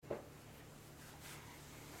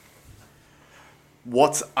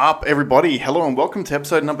What's up, everybody? Hello and welcome to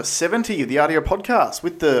episode number 70 of the RDO podcast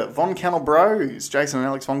with the Von Cannell Bros. Jason and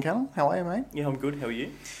Alex Von Cannell. How are you, mate? Yeah, I'm good. How are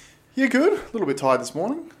you? Yeah, good. A little bit tired this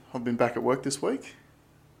morning. I've been back at work this week.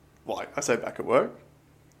 Well, I say back at work.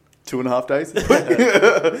 2.5 days this week.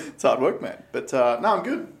 It's hard work, man. But no, I'm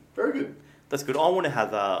good. Very good. That's good. I want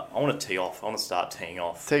to tee off. I want to start teeing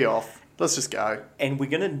off. Tee off. Let's just go. And we're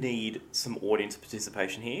going to need some audience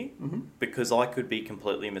participation here because I could be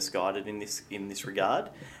completely misguided in this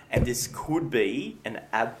regard, and this could be an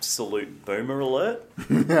absolute boomer alert.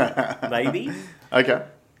 Maybe. Okay.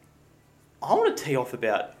 I want to tee off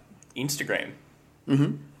about Instagram,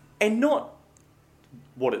 and not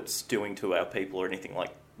what it's doing to our people or anything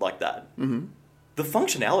like that. Mm-hmm. The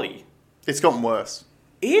functionality. It's gotten worse.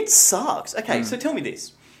 It sucks. Okay, so tell me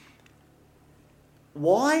this.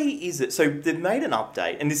 Why is it... So they've made an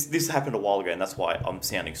update, and this happened a while ago, and that's why I'm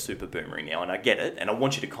sounding super boomery now, and I get it, and I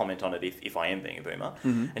want you to comment on it if I am being a boomer,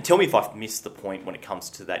 and tell me if I've missed the point when it comes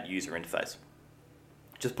to that user interface.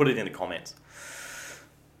 Just put it in the comments.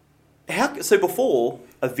 So before,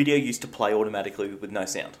 a video used to play automatically with no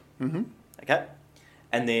sound. Mm-hmm. Okay?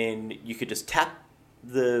 And then you could just tap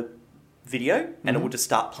the video, and it would just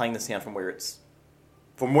start playing the sound from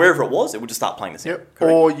wherever it was, it would just start playing the sound. Yep.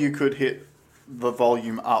 Or you could hit the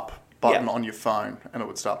volume up button on your phone and it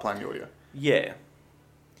would start playing the audio. Yeah.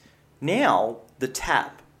 Now, the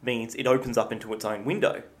tap means it opens up into its own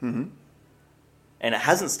window. Mm-hmm. And it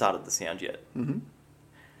hasn't started the sound yet. Mm-hmm.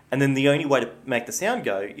 And then the only way to make the sound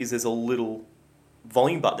go is there's a little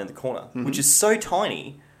volume button in the corner, which is so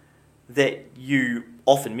tiny that you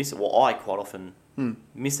often miss it. Well, I quite often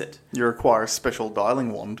miss it. You require a special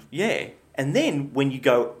dialing wand. Yeah. And then when you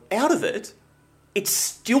go out of it, it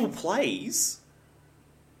still plays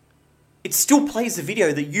the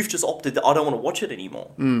video that you've just opted that I don't want to watch it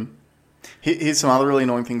anymore. Here's some other really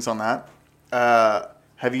annoying things on that.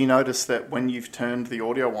 Have you noticed that when you've turned the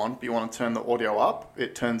audio on, but you want to turn the audio up,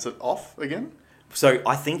 it turns it off again? So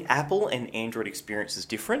I think Apple and Android experience is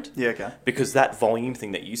different. Yeah, okay. Because that volume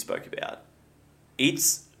thing that you spoke about,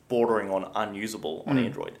 it's bordering on unusable on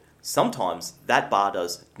Android. Sometimes that bar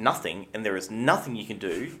does nothing, and there is nothing you can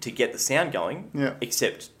do to get the sound going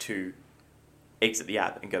except to exit the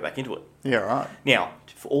app and go back into it. Yeah, right. Now,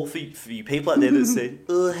 for you people out there that said,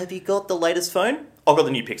 have you got the latest phone? I've got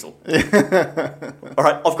the new Pixel. All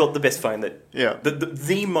right, I've got the best phone the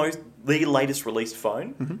latest released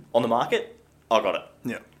phone on the market. I got it.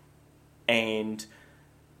 Yeah. And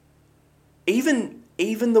even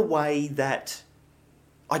the way that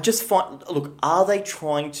I just find, look, are they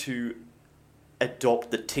trying to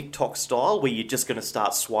adopt the TikTok style where you're just going to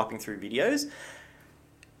start swiping through videos?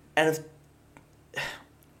 And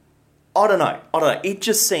I don't know. It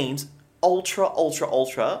just seems ultra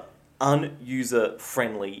un-user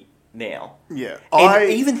friendly now. Yeah. And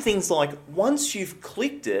even things like once you've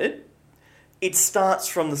clicked it, it starts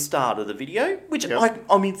from the start of the video, which I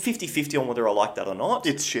mean 50-50 on whether I like that or not.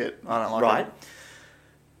 It's shit. I don't like it. Right?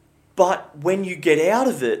 But when you get out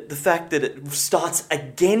of it, the fact that it starts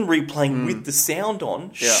again replaying with the sound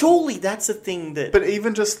on, surely that's a thing that... But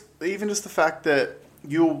even just the fact that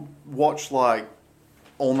you'll watch like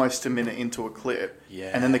almost a minute into a clip,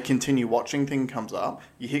 and then the continue watching thing comes up,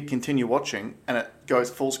 you hit continue watching, and it goes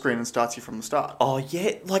full screen and starts you from the start. Oh,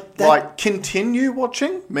 yeah, like that... Like, continue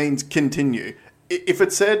watching means continue. If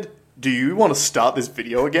it said, do you want to start this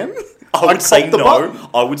video again? I would say no.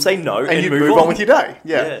 I would say no, and you'd move on with your day.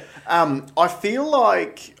 Yeah. I feel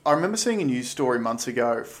like I remember seeing a news story months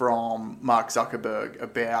ago from Mark Zuckerberg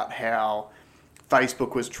about how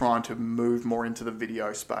Facebook was trying to move more into the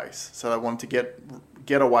video space. So they wanted to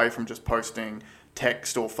get away from just posting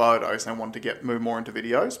text or photos, and wanted to move more into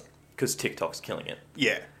videos. Because TikTok's killing it.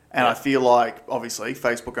 Yeah. And I feel like, obviously,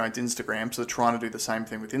 Facebook owns Instagram, so they're trying to do the same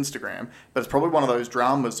thing with Instagram. But it's probably one of those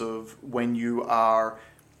dramas of when you are...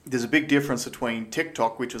 There's a big difference between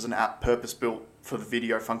TikTok, which is an app purpose-built for the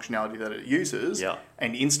video functionality that it uses,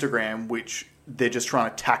 and Instagram, which they're just trying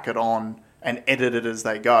to tack it on and edit it as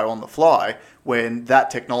they go on the fly, when that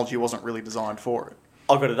technology wasn't really designed for it.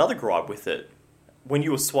 I've got another gripe with it. When you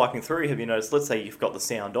were swiping through, have you noticed, let's say you've got the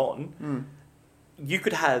sound on, you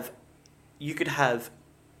could have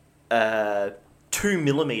 2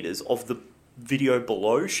 millimeters of the video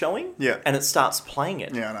below showing, and it starts playing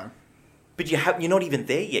it. Yeah, I know. But you're not even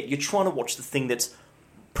there yet. You're trying to watch the thing that's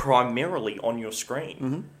primarily on your screen.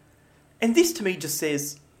 Mm-hmm. And this to me just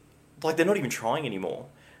says, like, they're not even trying anymore.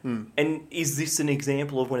 And is this an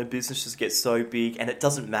example of when a business just gets so big and it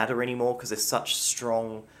doesn't matter anymore because they've got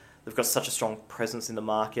such a strong presence in the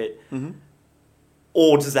market? Mm-hmm.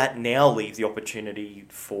 Or does that now leave the opportunity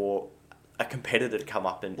for a competitor to come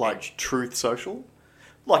up and Like Truth Social?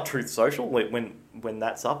 like Truth Social when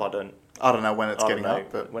that's up. I don't know when it's getting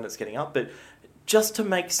up, but when it's getting up, but just to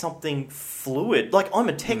make something fluid. Like, I'm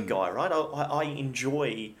a tech guy, right? I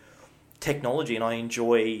enjoy technology and I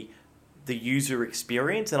enjoy the user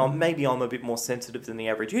experience, and maybe I'm a bit more sensitive than the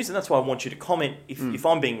average user. And that's why I want you to comment if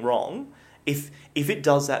I'm being wrong. If it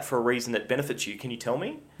does that for a reason that benefits you, can you tell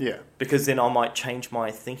me? Yeah. Because then I might change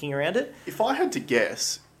my thinking around it. If I had to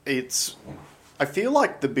guess, I feel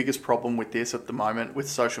like the biggest problem with this at the moment with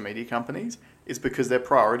social media companies is because their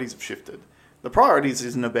priorities have shifted. The priorities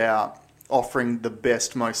isn't about offering the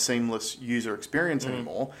best, most seamless user experience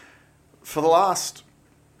anymore. For the last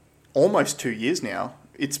almost 2 years now,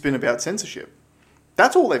 it's been about censorship.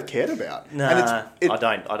 That's all they've cared about. No, I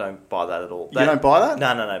don't buy that at all. You don't buy that?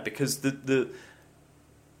 No, because the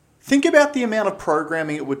think about the amount of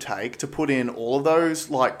programming it would take to put in all of those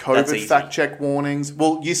like COVID fact check warnings.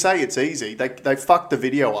 Well, you say it's easy. They fucked the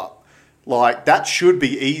video up. Like, that should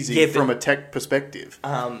be easy from a tech perspective.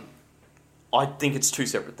 I think it's two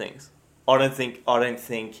separate things. I don't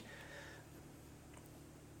think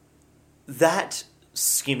that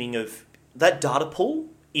skimming of that data pool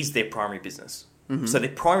is their primary business. Mm-hmm. So their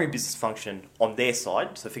primary business function on their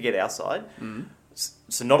side, so forget our side,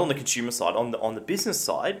 so not on the consumer side, on the business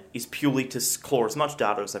side, is purely to claw as much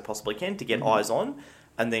data as they possibly can to get eyes on,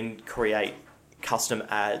 and then create custom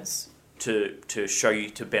ads to show you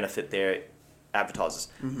to benefit their advertisers.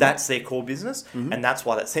 Mm-hmm. That's their core business, and that's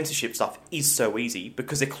why that censorship stuff is so easy,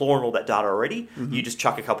 because they're clawing all that data already. Mm-hmm. You just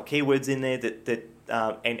chuck a couple keywords in there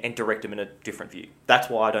and direct them in a different view. That's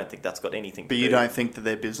why I don't think that's got anything to do. But you don't think that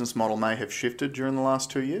their business model may have shifted during the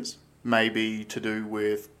last 2 years? Maybe to do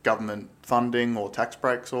with government funding or tax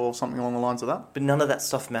breaks or something along the lines of that? But none of that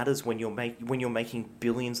stuff matters when you're making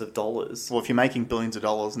billions of dollars. Well, if you're making billions of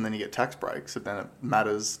dollars and then you get tax breaks, then it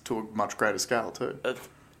matters to a much greater scale too.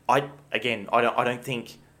 I don't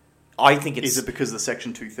think. I think it's. Is it because of the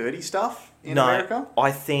Section 230 stuff in America?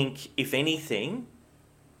 I think, if anything,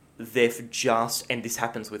 they've just, and this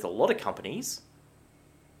happens with a lot of companies,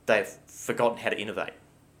 they've forgotten how to innovate.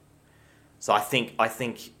 So I think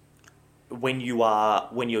when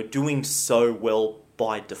you're doing so well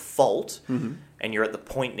by default, and you're at the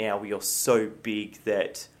point now where you're so big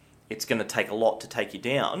that it's going to take a lot to take you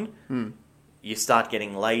down, you start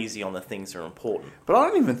getting lazy on the things that are important. But I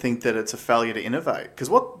don't even think that it's a failure to innovate,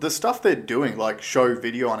 because what the stuff they're doing, like show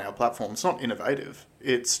video on our platform, it's not innovative.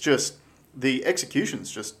 It's just the execution's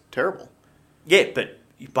just terrible. Yeah,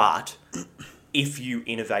 but if you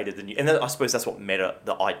innovated the new, and I suppose that's what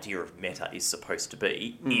the idea of meta is supposed to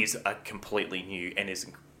be, is a completely new and is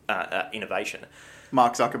innovation.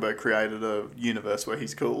 Mark Zuckerberg created a universe where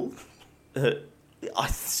he's cool. I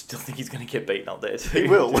still think he's going to get beaten up there too. He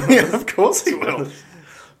will. Yeah, of course he will.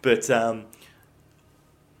 But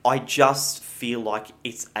I just feel like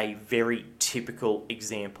it's a very typical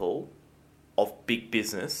example of big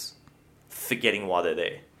business forgetting why they're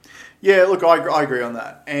there. Yeah, look, I agree on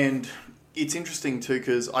that. And it's interesting too,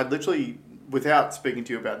 because I literally, without speaking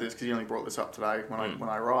to you about this, because you only brought this up today when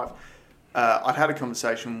I arrived, I'd had a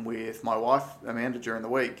conversation with my wife, Amanda, during the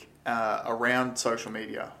week around social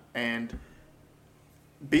media. And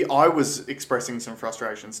I was expressing some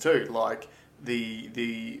frustrations too. Like,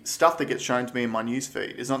 the stuff that gets shown to me in my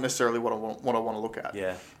newsfeed is not necessarily what I want to look at.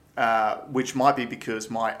 Yeah. Which might be because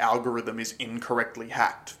my algorithm is incorrectly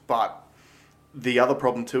hacked. But the other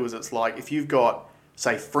problem too is it's like, if you've got,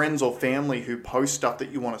 say, friends or family who post stuff that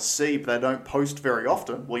you want to see, but they don't post very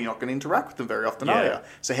often, well, you're not going to interact with them very often, are you?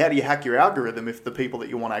 So how do you hack your algorithm if the people that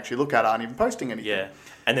you want to actually look at aren't even posting anything? Yeah.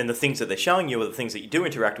 And then the things that they're showing you are the things that you do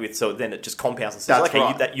interact with, so then it just compounds and says,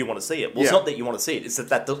 that you want to see it. Well, it's not that you want to see it, it's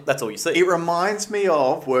that's all you see. It reminds me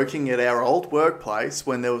of working at our old workplace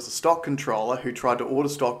when there was a stock controller who tried to order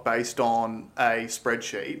stock based on a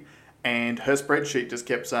spreadsheet, and her spreadsheet just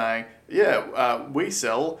kept saying, we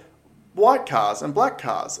sell white cars and black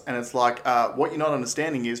cars. And it's like, what you're not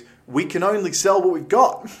understanding is we can only sell what we've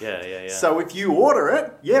got. Yeah. So if you order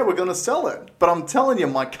it, we're going to sell it. But I'm telling you,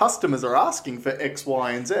 my customers are asking for X,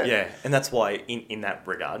 Y, and Z. Yeah, and that's why in that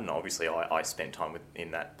regard, and obviously I spent time in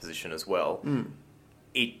that position as well,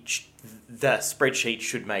 the spreadsheet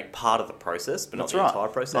should make part of the process, but not the entire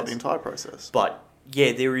process. Not the entire process. But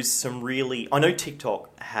yeah, there is some really... I know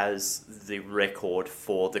TikTok has the record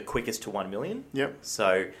for the quickest to 1 million. Yep.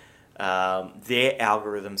 So their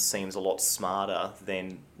algorithm seems a lot smarter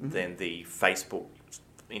than the Facebook,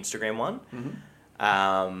 Instagram one.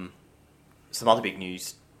 Some other big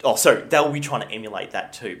news... Oh, so they'll be trying to emulate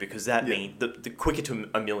that too, because that means the quicker to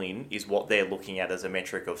 1 million is what they're looking at as a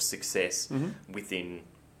metric of success within,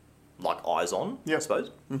 like, eyes on, I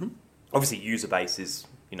suppose. obviously user base is,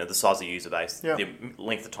 the size of the user base, Yeah. the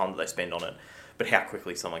length of time that they spend on it, but how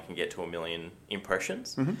quickly someone can get to 1 million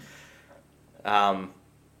impressions.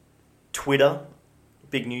 Twitter,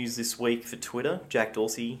 big news this week for Twitter. Jack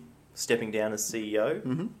Dorsey stepping down as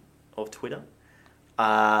CEO of Twitter.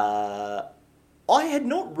 I had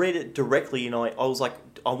not read it directly, and I was like,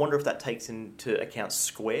 I wonder if that takes into account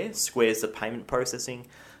Square. Square's the payment processing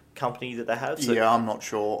company that they have. So, yeah, I'm not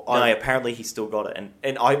sure. no, apparently he's still got it,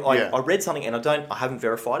 and I read something, and I haven't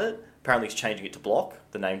verified it. Apparently, he's changing it to Block,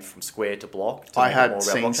 the name from Square to Block. To I make it more had about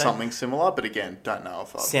seen blockchain. something similar, but again, don't know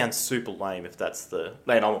if I... Sounds super lame if that's the...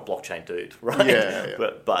 Man, I'm a blockchain dude, right? Yeah.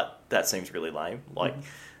 But that seems really lame. Like,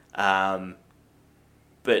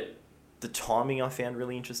 but the timing I found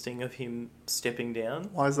really interesting of him stepping down.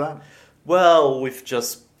 Why is that? Well, we've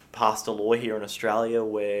just passed a law here in Australia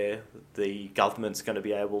where the government's going to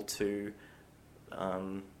be able to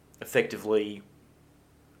effectively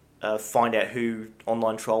find out who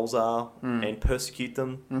online trolls are and persecute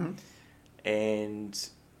them. And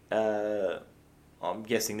I'm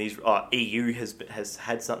guessing these EU has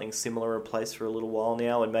had something similar in place for a little while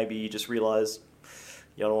now, and maybe you just realise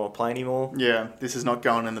you don't want to play anymore. Yeah, this is not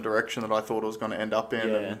going in the direction that I thought it was going to end up in.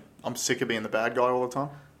 Yeah. And I'm sick of being the bad guy all the time.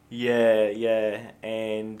 Yeah,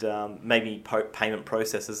 and maybe payment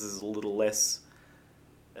processes is a little less.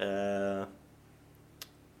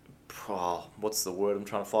 What's the word I'm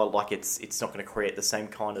trying to find? Like it's not going to create the same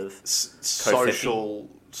kind of social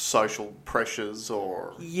pressures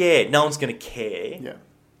or... Yeah, no one's going to care. Yeah.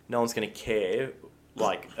 No one's going to care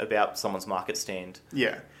about someone's market stand.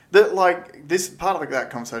 Yeah. This part of that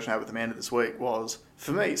conversation I had with Amanda this week was,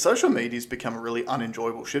 for me, social media's become a really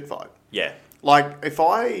unenjoyable shit fight. Yeah. Like, if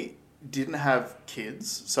I didn't have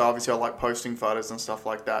kids, so obviously I like posting photos and stuff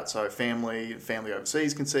like that, so family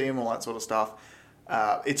overseas can see them, all that sort of stuff.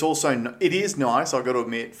 It is nice, I've got to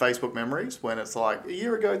admit, Facebook memories, when it's like, a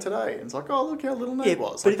year ago today, and it's like, oh, look how little Nate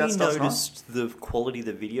was. But Like, have you noticed the quality of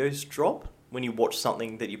the videos drop? When you watch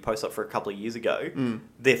something that you post up for a couple of years ago,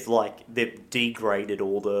 they've degraded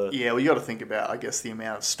all the... Yeah, well, you got to think about, I guess, the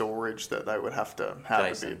amount of storage that they would have to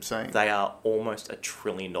Jason, be obscene. They are almost $1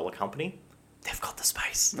 trillion company. They've got the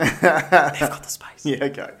space. They've got the space. Yeah,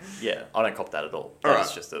 okay. Yeah, I don't cop that at all. All That's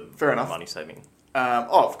right. just a Fair enough. money saving.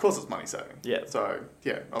 Of course it's money saving. Yeah. So,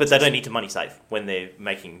 yeah. But they don't need to money save when they're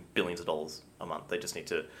making billions of dollars a month. They just need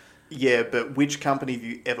to... Yeah, but which company have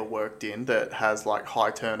you ever worked in that has like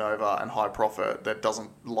high turnover and high profit that doesn't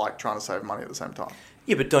like trying to save money at the same time?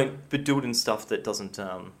 Yeah, but do it in stuff that doesn't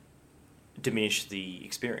diminish the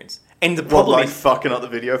experience. And the problem is fucking up the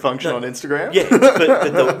video function on Instagram? Yeah,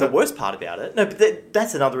 but the worst part about it... No, but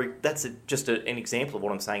that's just an example of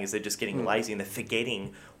what I'm saying is they're just getting lazy and they're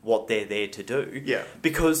forgetting what they're there to do. Yeah.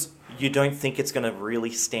 Because you don't think it's going to really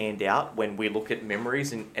stand out when we look at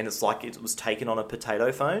memories and it's like it was taken on a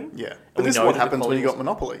potato phone. Yeah. But this is what happens when you got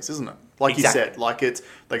monopolies, isn't it? Like Exactly. you said, like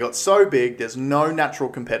they got so big, there's no natural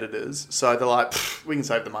competitors, so they're like, we can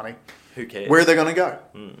save the money. Who cares? Where are they going to go?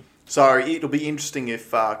 So it'll be interesting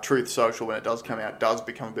if Truth Social, when it does come out, does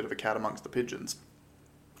become a bit of a cat amongst the pigeons.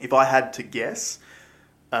 If I had to guess,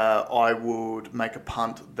 I would make a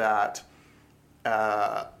punt that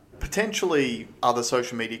potentially other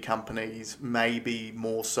social media companies, maybe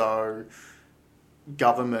more so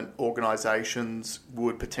government organisations,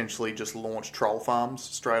 would potentially just launch troll farms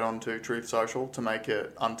straight onto Truth Social to make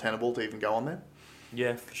it untenable to even go on there.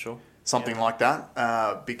 Yeah, for sure. Something like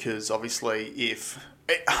that, because obviously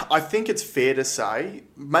I think it's fair to say,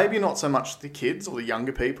 maybe not so much the kids or the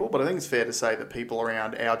younger people, but I think it's fair to say that people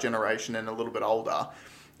around our generation and a little bit older are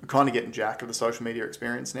kind of getting jack of the social media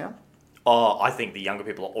experience now. Oh, I think the younger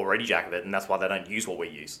people are already jack of it, and that's why they don't use what we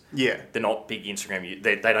use. Yeah. They're not big Instagram.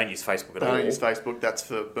 They don't use Facebook at all. They don't use Facebook. That's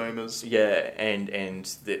for boomers. Yeah, and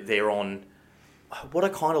they're on... What I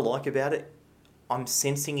kind of like about it, I'm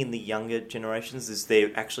sensing in the younger generations, is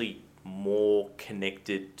they're actually more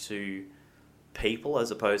connected to people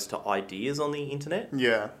as opposed to ideas on the internet.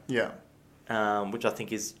 Yeah. Which I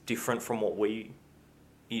think is different from what we...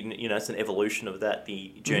 it's an evolution of that,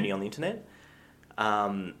 the journey on the internet.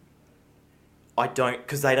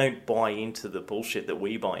 Because they don't buy into the bullshit that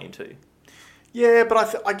we buy into. Yeah,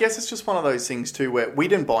 but I guess it's just one of those things too where we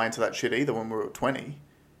didn't buy into that shit either when we were 20.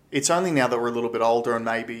 It's only now that we're a little bit older and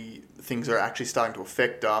maybe things are actually starting to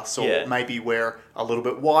affect us, or maybe we're a little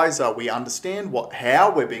bit wiser. We understand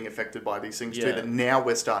how we're being affected by these things too, that now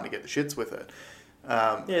we're starting to get the shits with it.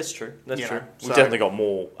 Yeah, it's true. That's true. We've so, definitely got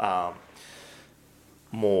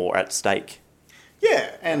more at stake.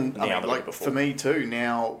 Yeah, and I Now mean, than like before. for me too.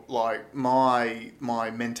 Now, like my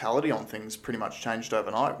mentality on things pretty much changed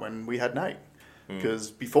overnight when we had Nate.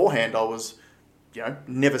 Because beforehand, I was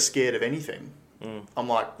never scared of anything. I'm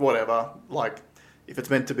like, whatever. Like, if it's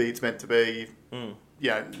meant to be, it's meant to be.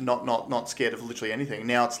 Not scared of literally anything.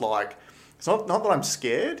 Now it's like, it's not that I'm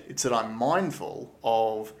scared. It's that I'm mindful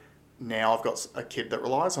of. Now I've got a kid that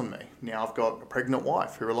relies on me. Now I've got a pregnant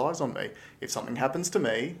wife who relies on me. If something happens to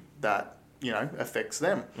me, that affects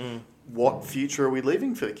them. What future are we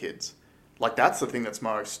leaving for the kids? Like, that's the thing that's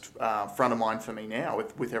most front of mind for me now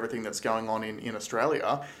with everything that's going on in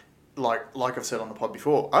Australia. Like I've said on the pod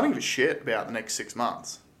before, I don't give a shit about the next 6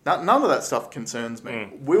 months. None of that stuff concerns me.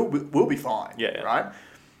 We'll be fine, right?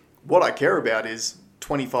 What I care about is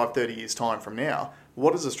 25, 30 years' time from now,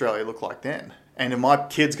 what does Australia look like then? And my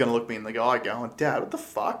kid's going to look me in the eye going, Dad, what the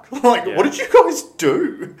fuck? What did you guys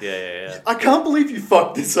do? I can't believe you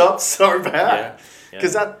fucked this up so bad.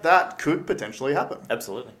 Because that could potentially happen.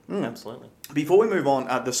 Absolutely. Absolutely. Before we move on,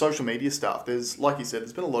 the social media stuff, like you said,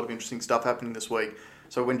 there's been a lot of interesting stuff happening this week.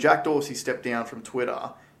 So when Jack Dorsey stepped down from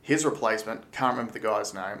Twitter, his replacement, can't remember the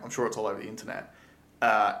guy's name, I'm sure it's all over the internet,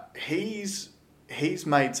 he's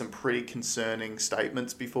made some pretty concerning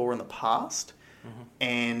statements before in the past,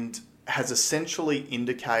 and has essentially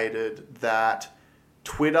indicated that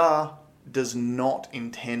Twitter does not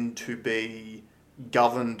intend to be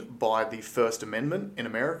governed by the First Amendment in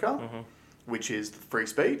America, which is free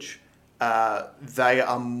speech. They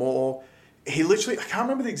are more... He literally... I can't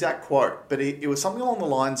remember the exact quote, but it was something along the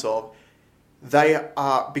lines of, they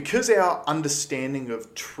are... Because our understanding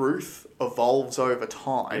of truth evolves over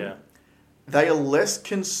time, they are less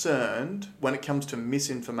concerned when it comes to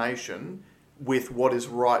misinformation with what is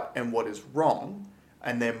right and what is wrong,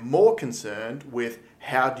 and they're more concerned with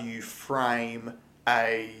how do you frame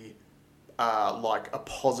a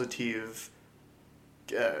positive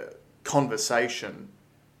conversation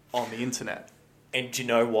on the internet. And do you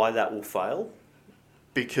know why that will fail?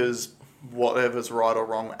 Because whatever's right or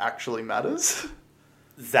wrong actually matters.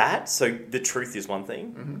 So the truth is one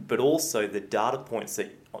thing, but also the data points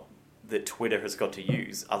that Twitter has got to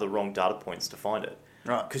use are the wrong data points to find it.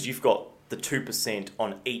 Right. Because you've got the 2%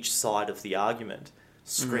 on each side of the argument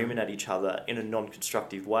screaming at each other in a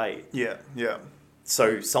non-constructive way. Yeah.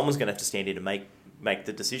 So someone's going to have to stand in and make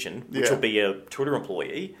the decision, which will be a Twitter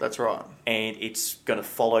employee. That's right. And it's going to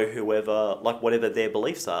follow whatever their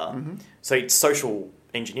beliefs are. So it's social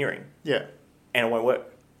engineering. Yeah. And it won't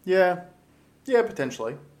work. Yeah. Yeah,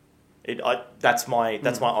 potentially. I'll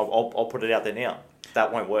put it out there now.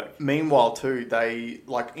 That won't work. Meanwhile, too, they,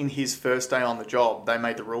 in his first day on the job, they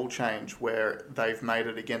made the rule change where they've made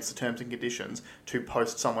it against the terms and conditions to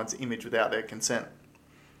post someone's image without their consent.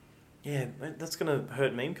 Yeah, that's going to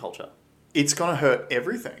hurt meme culture. It's going to hurt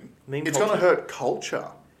everything. It's going to hurt culture.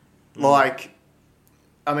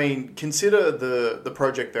 Consider the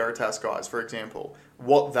Project Veritas guys, for example.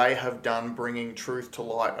 What they have done bringing truth to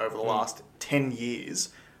light over the last 10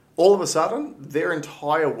 years... All of a sudden, their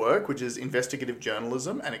entire work, which is investigative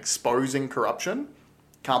journalism and exposing corruption,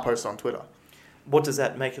 can't post on Twitter. What does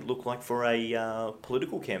that make it look like for a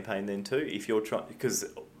political campaign then too? If you're trying, because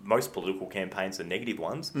most political campaigns are negative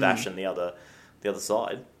ones, bashing the other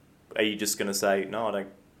side. Are you just going to say, no, I don't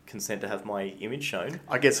consent to have my image shown?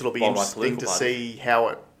 I guess it'll be interesting to see how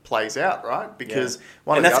it plays out, right? Because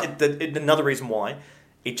another reason why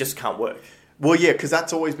it just can't work. Well, yeah, because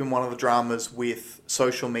that's always been one of the dramas with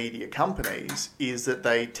social media companies, is that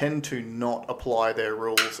they tend to not apply their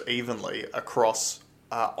rules evenly across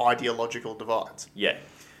ideological divides. Yeah.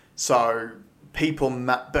 So people...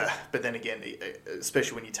 But then again,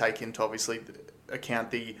 especially when you take into, obviously,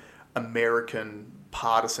 account the American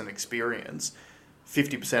partisan experience,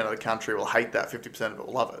 50% of the country will hate that, 50% of it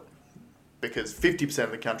will love it. Because 50%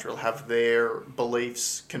 of the country will have their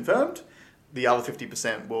beliefs confirmed, the other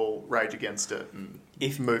 50% will rage against it and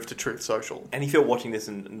move to Truth Social. And if you're watching this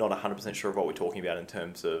and not 100% sure of what we're talking about in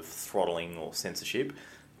terms of throttling or censorship,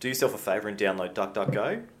 do yourself a favour and download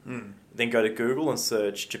DuckDuckGo. Then go to Google and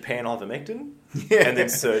search Japan ivermectin. And then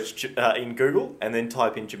search in Google and then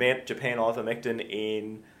type in Japan ivermectin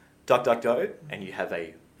in DuckDuckGo and you have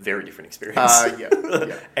a very different experience.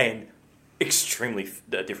 And extremely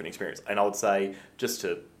different experience. And I would say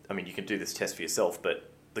you can do this test for yourself, but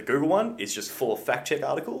the Google one is just full of fact-check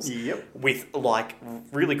articles with,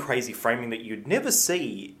 really crazy framing that you'd never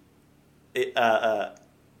see a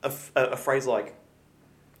phrase like,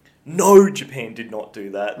 no, Japan did not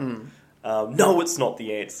do that. No, it's not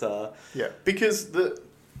the answer. Yeah, because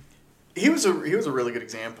he was a really good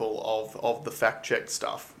example of the fact-check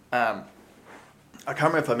stuff. I can't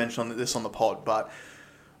remember if I mentioned this on the pod, but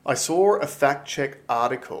I saw a fact-check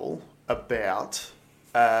article about...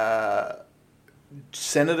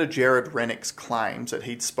 Senator Jared Rennick's claims that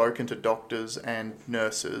he'd spoken to doctors and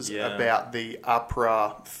nurses about the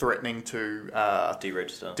APRA threatening to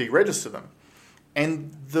deregister them.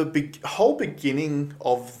 And the whole beginning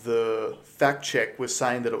of the fact check was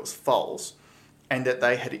saying that it was false and that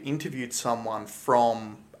they had interviewed someone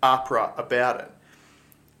from APRA about it.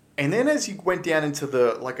 And then as you went down into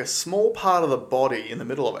a small part of the body in the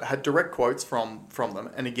middle of it, had direct quotes from them.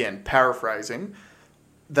 And again, paraphrasing,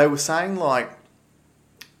 they were saying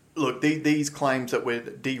look, these claims that we're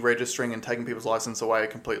deregistering and taking people's license away are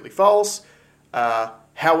completely false.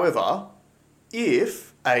 However,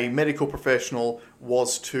 if a medical professional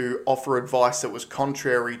was to offer advice that was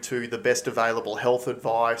contrary to the best available health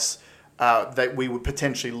advice, that we would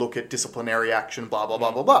potentially look at disciplinary action, blah, blah,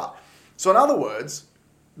 blah, blah, blah. So in other words,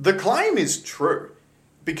 the claim is true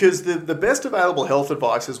because the best available health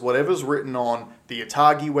advice is whatever's written on the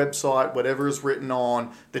ATAGI website, whatever is written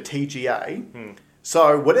on the TGA.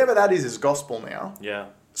 So whatever that is gospel now. Yeah.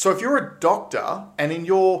 So if you're a doctor and in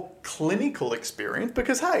your clinical experience,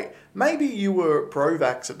 because hey, maybe you were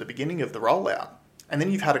pro-vax at the beginning of the rollout and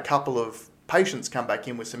then you've had a couple of patients come back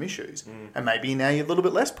in with some issues and maybe now you're a little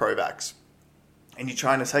bit less pro-vax and you're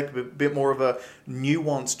trying to take a bit more of a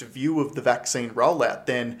nuanced view of the vaccine rollout,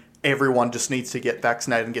 then everyone just needs to get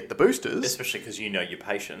vaccinated and get the boosters. Especially because you know your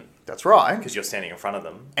patient. That's right. Because you're standing in front of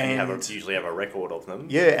them and you usually have a record of them.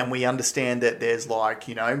 Yeah, and we understand that there's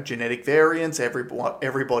genetic variants,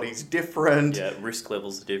 everybody's different. Yeah, risk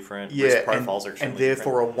levels are different, yeah, risk profiles are extremely different. And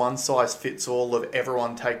therefore a one-size-fits-all of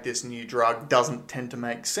everyone take this new drug doesn't tend to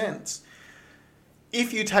make sense.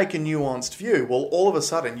 If you take a nuanced view, well, all of a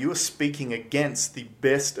sudden you are speaking against the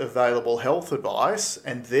best available health advice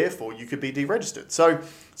and therefore you could be deregistered.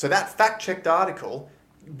 So that fact-checked article,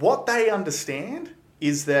 what they understand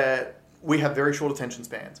is that we have very short attention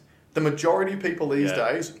spans. The majority of people these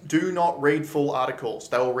days do not read full articles.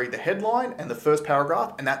 They will read the headline and the first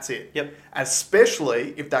paragraph and that's it. Yep.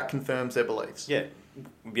 Especially if that confirms their beliefs. Yeah,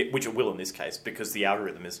 which it will in this case because the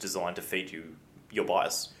algorithm is designed to feed you your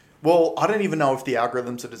bias. Well, I don't even know if the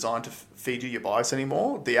algorithms are designed to feed you your bias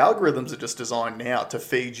anymore. The algorithms are just designed now to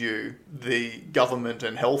feed you the government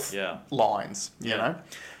and health lines, you know?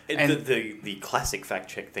 And the classic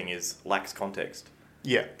fact-check thing is lacks context.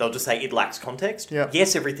 Yeah. They'll just say it lacks context. Yeah.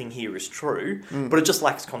 Yes, everything here is true, but it just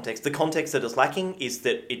lacks context. The context that is lacking is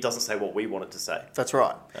that it doesn't say what we want it to say. That's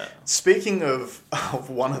right. Yeah. Speaking of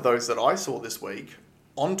one of those that I saw this week,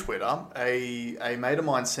 on Twitter, a mate of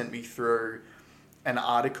mine sent me through an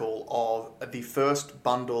article of the first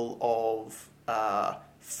bundle of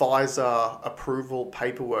Pfizer approval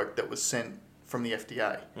paperwork that was sent from the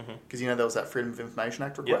FDA. Because, there was that Freedom of Information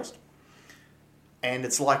Act request. Yep. And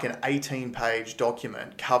it's like an 18-page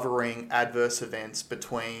document covering adverse events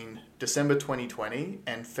between December 2020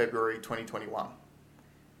 and February 2021.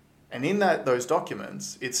 And in those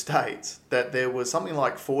documents, it states that there was something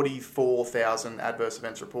like 44,000 adverse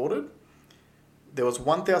events reported. There was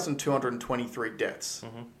 1,223 deaths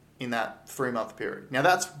in that 3-month period. Now,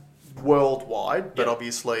 that's worldwide, but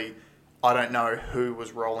obviously I don't know who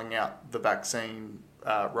was rolling out the vaccine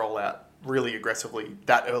rollout really aggressively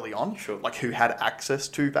that early on. Sure. Like, who had access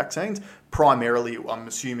to vaccines. Primarily, I'm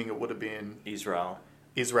assuming it would have been Israel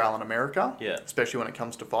and America, especially when it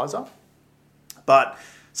comes to Pfizer. But,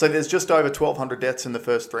 so there's just over 1,200 deaths in the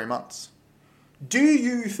first 3 months. Do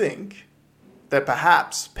you think that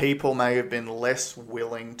perhaps people may have been less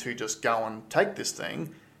willing to just go and take this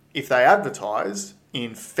thing if they advertised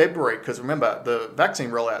in February? Because remember, the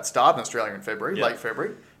vaccine rollout started in Australia in February, late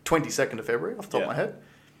February, 22nd of February, off the top of my head.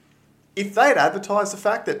 If they'd advertised the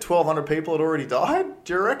fact that 1,200 people had already died,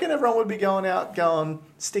 do you reckon everyone would be going out going,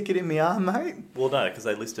 stick it in me arm, mate? Well, no, because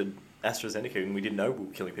they listed AstraZeneca and we didn't know we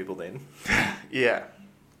were killing people then. Yeah,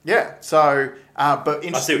 so, but...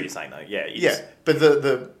 I see what you're saying, though. But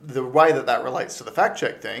the way that relates to the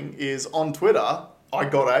fact-check thing is on Twitter, I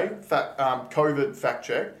got a COVID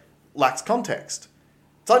fact-check, lacks context.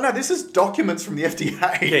 So, no, this is documents from the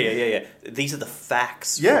FDA. Yeah. These are the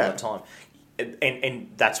facts from that time.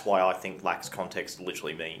 And that's why I think lacks context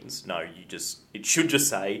literally means, it should just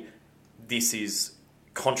say, this is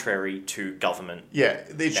contrary to government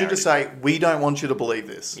it should just say, we don't want you to believe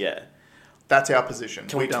this. Yeah. That's our position.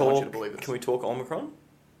 We don't want you to believe this. Can we talk Omicron?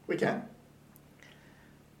 We can.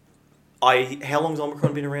 How long's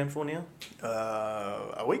Omicron been around for now?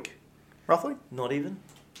 A week, roughly. Not even?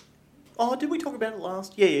 Oh, did we talk about it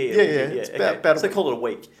last? Yeah. It's about so call it a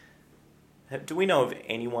week. Do we know if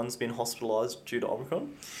anyone's been hospitalised due to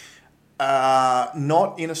Omicron?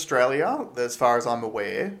 Not in Australia, as far as I'm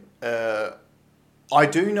aware. I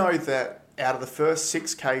do know that out of the first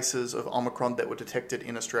 6 cases of Omicron that were detected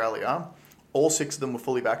in Australia, all 6 of them were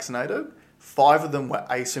fully vaccinated, 5 of them were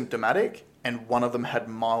asymptomatic, and 1 of them had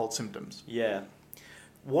mild symptoms. Yeah.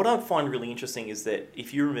 What I find really interesting is that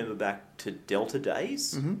if you remember back to Delta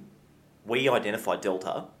days, we identified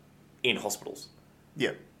Delta in hospitals.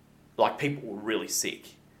 Yeah. Like, people were really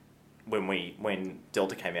sick when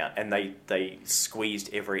Delta came out, and they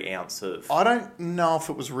squeezed every ounce of... I don't know if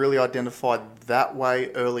it was really identified that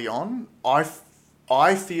way early on. I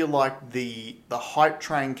feel like the hype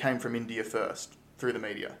train came from India first, through the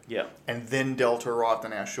media. Yeah. And then Delta arrived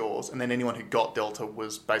on our shores, and then anyone who got Delta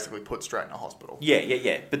was basically put straight in a hospital.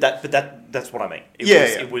 Yeah. But that's what I mean.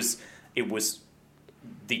 It was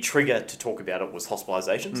the trigger to talk about it was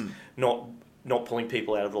hospitalizations, not pulling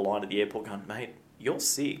people out of the line at the airport going, mate, you're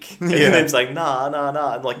sick. And them saying, nah.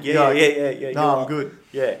 I'm like, yeah. No, I'm good.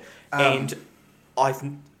 Yeah. And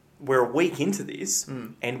we're a week into this,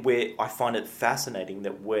 and I find it fascinating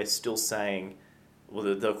that we're still saying,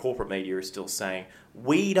 well, the corporate media is still saying,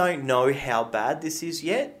 we don't know how bad this is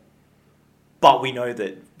yet, but we know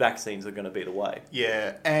that vaccines are going to be the way.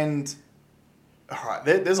 Yeah, and all right,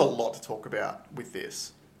 there's a lot to talk about with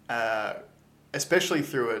this, especially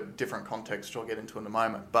through a different context, which I'll get into in a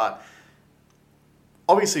moment. But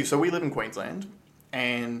obviously, so we live in Queensland,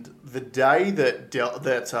 and the day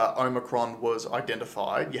that Omicron was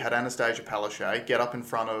identified, you had Anastasia Palaszczuk get up in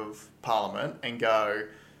front of Parliament and go,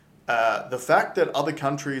 the fact that other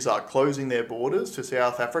countries are closing their borders to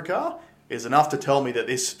South Africa is enough to tell me that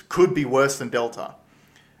this could be worse than Delta.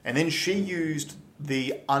 And then she used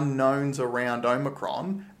the unknowns around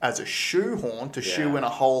Omicron as a shoehorn to shoe in a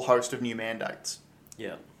whole host of new mandates.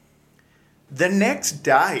 Yeah. The next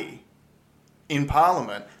day in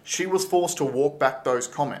Parliament, she was forced to walk back those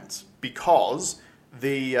comments because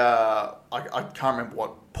I can't remember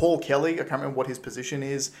what, Paul Kelly, I can't remember what his position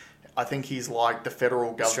is. I think he's like the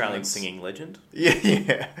federal government... Australian singing legend?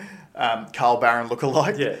 Yeah. Carl Barron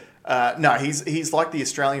lookalike. Yeah. No, he's like the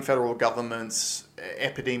Australian federal government's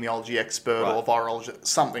epidemiology expert or virologist,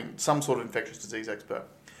 some sort of infectious disease expert.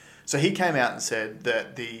 So he came out and said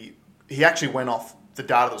that he actually went off the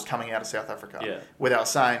data that was coming out of South Africa, where they were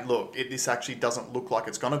saying, look, this actually doesn't look like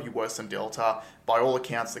it's going to be worse than Delta. By all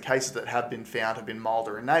accounts, the cases that have been found have been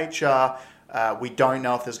milder in nature. We don't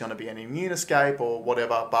know if there's going to be an immune escape or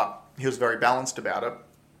whatever, but he was very balanced about it.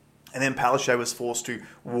 And then Palaszczuk was forced to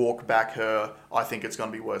walk back her, I think it's going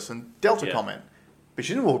to be worse than Delta comment. But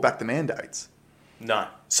she didn't walk back the mandates. No.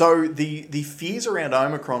 So the fears around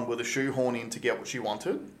Omicron were the shoehorn in to get what she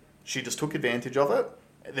wanted. She just took advantage of it.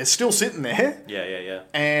 They're still sitting there. Yeah.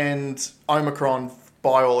 And Omicron,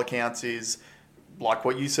 by all accounts, is, like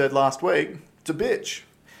what you said last week, it's a bitch.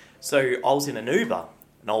 So I was in an Uber.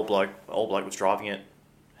 An old bloke was driving it,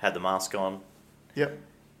 had the mask on. Yep.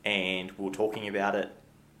 And we were talking about it.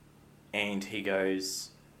 And he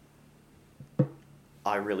goes,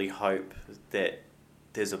 I really hope that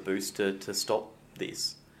there's a booster to stop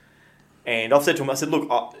this. And I've said to him, I said,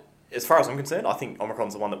 look, as far as I'm concerned, I think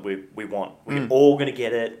Omicron's the one that we want. We're all going to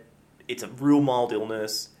get it. It's a real mild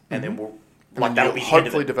illness. And then we'll... that'll be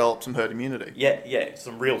hopefully develop some herd immunity. Yeah,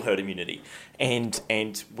 some real herd immunity. And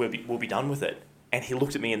we'll be done with it. And he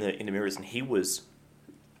looked at me in the mirrors and he was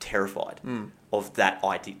terrified of that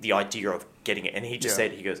idea, the idea of getting it. And he just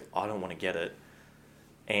said, he goes, I don't want to get it.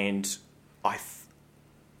 And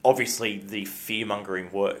obviously the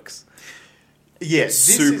fear-mongering works. Yeah,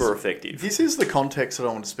 super effective. This is the context that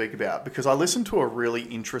I want to speak about because I listened to a really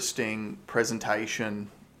interesting presentation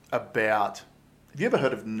about... Have you ever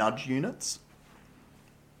heard of nudge units?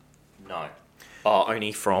 No. Oh,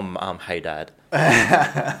 only from Hey Dad.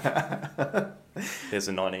 There's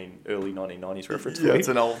a early 1990s reference. Yeah, it's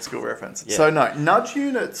an old school reference. Yeah. So no, nudge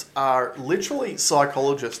units are literally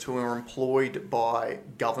psychologists who are employed by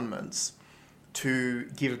governments to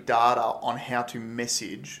give data on how to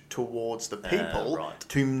message towards the people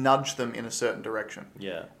to nudge them in a certain direction.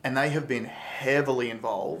 Yeah. And they have been heavily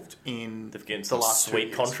involved in They've getting the some last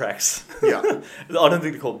sweet contracts. Yeah. I don't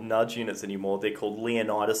think they're called nudge units anymore. They're called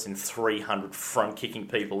Leonidas and 300 front-kicking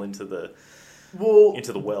people into the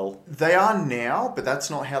well. They are now, but that's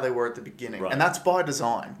not how they were at the beginning. Right. And that's by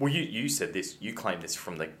design. Well, you said this. You claimed this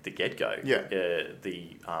from the get-go. Yeah.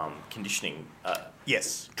 The conditioning...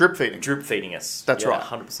 yes. Drip feeding us. That's right.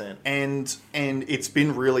 100%. And it's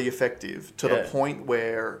been really effective to the point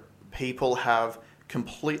where people have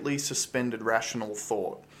completely suspended rational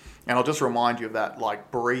thought. And I'll just remind you of that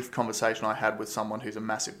brief conversation I had with someone who's a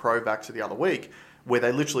massive pro-vaxxer the other week, where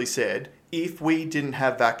they literally said, if we didn't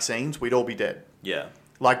have vaccines, we'd all be dead. Yeah.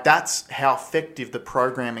 That's how effective the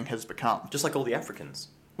programming has become. Just like all the Africans.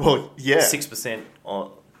 Well, yeah. 6%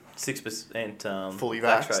 fully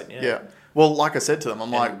vaxxed. Rate, yeah. Well, like I said to them,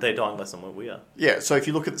 I'm like, they're dying less than what we are. yeah, so if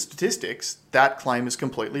you look at the statistics, that claim is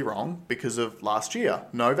completely wrong because of last year.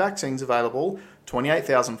 No vaccines available,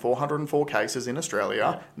 28,404 cases in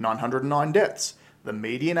Australia, 909 deaths. The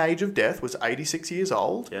median age of death was 86 years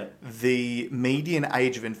old. Yeah. The median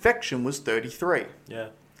age of infection was 33. Yeah.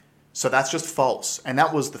 So that's just false. And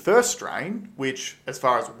that was the first strain, which, as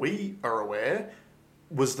far as we are aware,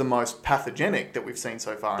 was the most pathogenic that we've seen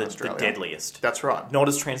so far in Australia. The deadliest. That's right. Not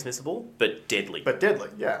as transmissible, but deadly. But deadly,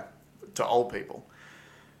 yeah, to old people.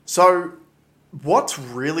 So what's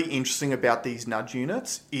really interesting about these nudge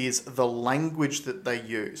units is the language that they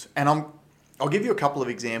use. And I'll give you a couple of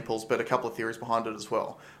examples, but a couple of theories behind it as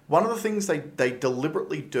well. One of the things they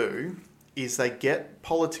deliberately do is they get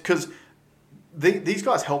because these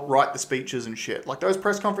guys help write the speeches and shit. Like those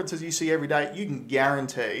press conferences you see every day, you can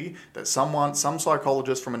guarantee that some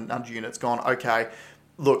psychologist from a nudge unit's gone, okay,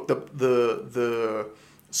 look, the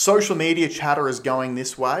social media chatter is going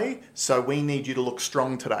this way, so we need you to look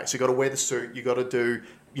strong today. So you got to wear the suit, you got to do,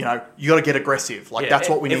 you got to get aggressive. Like that's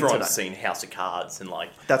what we need today. Everyone's seen House of Cards and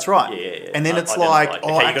like... That's right. Yeah. And then it's like,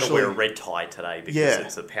 okay, you got to wear a red tie today because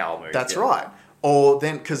it's a power move. That's right. Or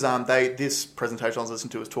then, because this presentation I was listening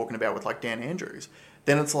to was talking about with like Dan Andrews,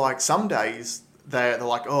 then it's like some days they're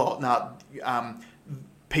like,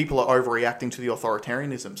 people are overreacting to the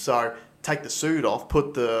authoritarianism. So take the suit off,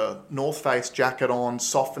 put the North Face jacket on,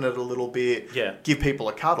 soften it a little bit, give people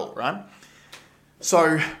a cuddle, right?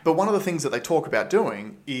 So, but one of the things that they talk about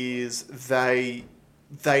doing is they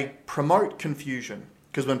promote confusion.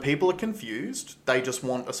 Because when people are confused, they just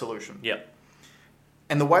want a solution. Yep.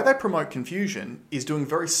 And the way they promote confusion is doing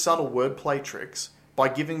very subtle wordplay tricks by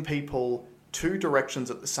giving people two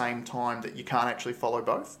directions at the same time that you can't actually follow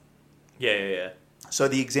both. Yeah. So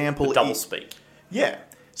the example is... double speak. Yeah.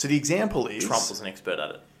 So the example is... Trump was an expert at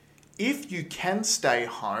it. If you can stay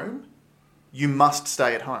home, you must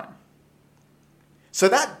stay at home. So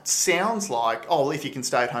that sounds like, if you can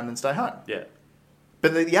stay at home, then stay home. Yeah.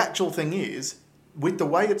 But the actual thing is, with the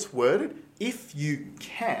way it's worded, if you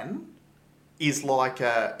can... is like,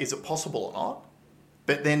 is it possible or not?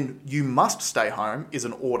 But then you must stay home is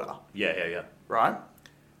an order. Yeah. Right?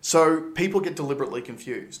 So people get deliberately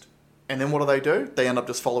confused. And then what do? They end up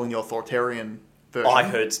just following the authoritarian version. I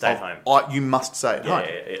heard stay home. You must stay at home.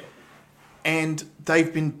 Yeah. And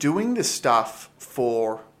they've been doing this stuff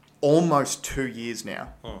for almost 2 years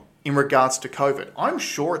now in regards to COVID. I'm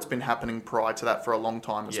sure it's been happening prior to that for a long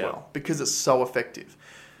time as well because it's so effective.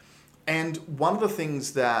 And one of the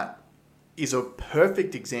things that is a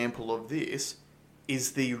perfect example of this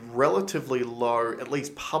is the relatively low, at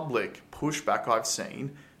least public, pushback I've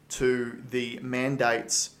seen to the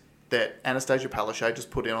mandates that Anastasia Palaszczuk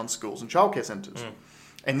just put in on schools and childcare centres.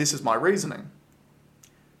 And this is my reasoning.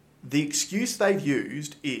 The excuse they've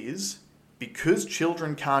used is because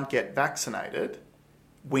children can't get vaccinated,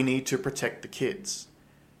 we need to protect the kids.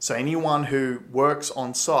 So anyone who works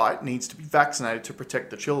on site needs to be vaccinated to protect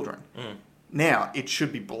the children. Now, it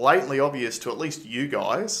should be blatantly obvious to at least you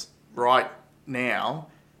guys right now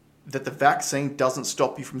that the vaccine doesn't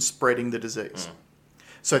stop you from spreading the disease.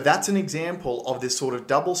 So that's an example of this sort of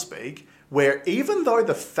doublespeak where even though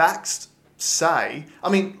the facts say... I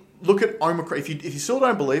mean, look at Omicron. If you still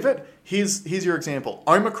don't believe it, here's your example.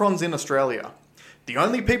 Omicron's in Australia. The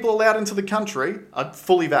only people allowed into the country are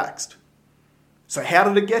fully vaxxed. So how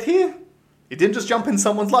did it get here? It didn't just jump in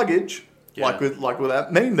someone's luggage... Yeah. Like with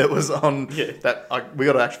that meme that was on that. We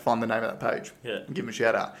got to actually find the name of that page. Yeah. And give them a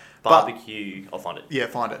shout out. Barbecue. I'll find it. Yeah,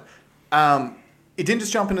 find it. It didn't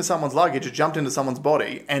just jump into someone's luggage. It jumped into someone's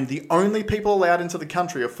body. And the only people allowed into the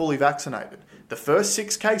country are fully vaccinated. The first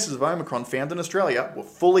 6 cases of Omicron found in Australia were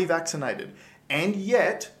fully vaccinated. And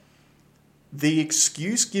yet, the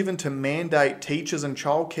excuse given to mandate teachers and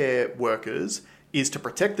childcare workers is to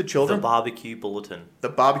protect the children. The Barbecue Bulletin. The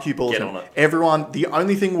Barbecue Bulletin. Get on it. Everyone, the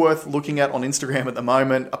only thing worth looking at on Instagram at the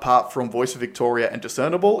moment, apart from Voice of Victoria and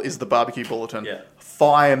Discernible, is the Barbecue Bulletin. Yeah.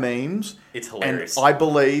 Fire memes. It's hilarious. And I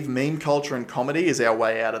believe meme culture and comedy is our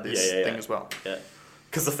way out of this thing as well. Yeah.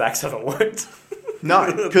 Because the facts haven't worked.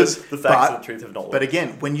 No, because the facts of the truth have not worked. But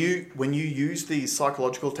again, when you use these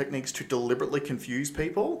psychological techniques to deliberately confuse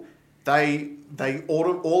people, they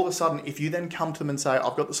all of a sudden, if you then come to them and say,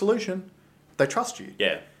 "I've got the solution," they trust you.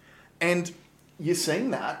 Yeah. And you're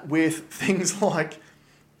seeing that with things like,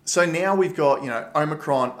 so now we've got,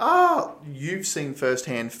 Omicron. You've seen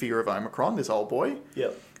firsthand fear of Omicron, this old boy.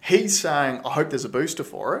 Yep. He's saying, I hope there's a booster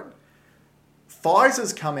for it.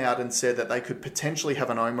 Pfizer's come out and said that they could potentially have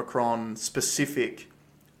an Omicron-specific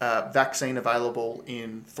vaccine available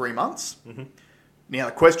in 3 months. Mm-hmm. Now,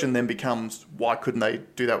 the question then becomes, why couldn't they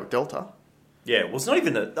do that with Delta? Yeah, it was not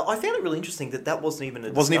even I found it really interesting that wasn't even a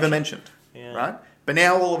It wasn't even discussion. mentioned, right? But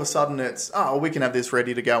now all of a sudden it's, we can have this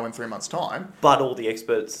ready to go in 3 months' time. But all the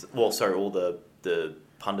experts, all the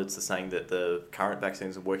pundits are saying that the current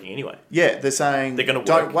vaccines are working anyway. Yeah, they're saying, They're gonna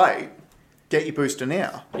don't work. wait, get your booster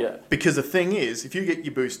now. Yeah. Because the thing is, if you get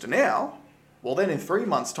your booster now, well then in 3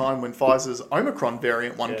 months' time when Pfizer's Omicron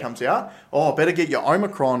variant one comes out, better get your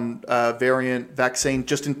Omicron variant vaccine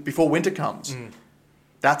just before winter comes.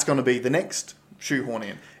 That's going to be the next shoehorn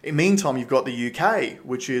in. In the meantime, you've got the UK,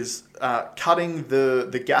 which is cutting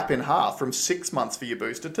the gap in half from 6 months for your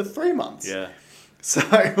booster to 3 months. Yeah. So,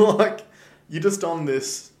 you're just on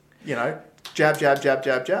this, jab, jab, jab,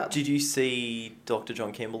 jab, jab. Did you see Dr.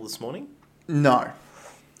 John Campbell this morning? No.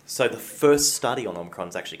 So the first study on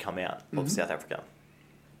Omicron's actually come out of South Africa.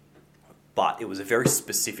 But it was a very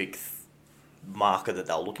specific marker that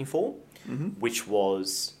they were looking for, which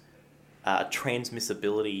was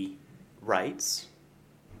transmissibility rates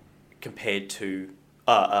compared to,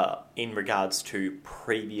 in regards to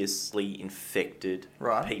previously infected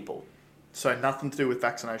people. So nothing to do with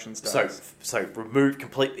vaccination status. So remove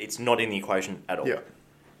completely, it's not in the equation at all. Yeah.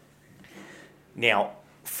 Now,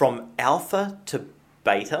 from alpha to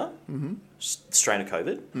beta strain of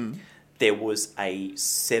COVID, there was a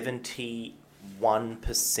 71%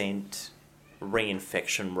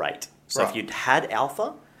 reinfection rate. So if you'd had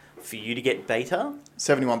alpha, for you to get beta...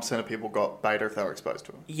 71% of people got beta if they were exposed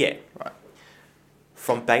to it. Yeah. Right.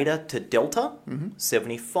 From beta to delta,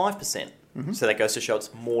 75%. So that goes to show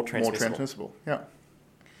it's more transmissible. More transmissible, yeah.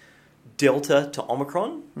 Delta to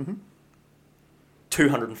Omicron,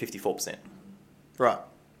 254%. Right.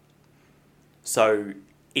 So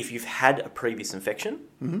if you've had a previous infection,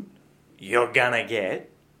 you're going to get...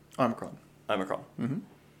 Omicron.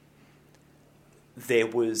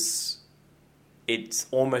 It's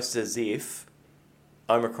almost as if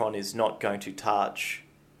Omicron is not going to touch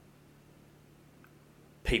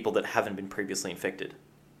people that haven't been previously infected.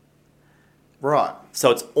 Right.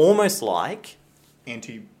 So it's almost like...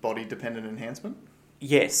 Antibody-dependent enhancement?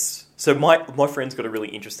 Yes. So my friend's got a really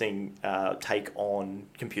interesting take on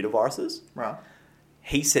computer viruses. Right.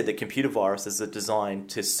 He said that computer viruses are designed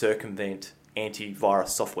to circumvent antivirus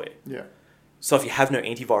software. Yeah. So if you have no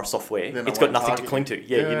antivirus software, Then it's got nothing to cling to.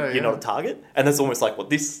 You're not a target. And that's almost like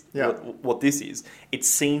what this is. It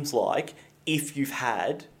seems like if you've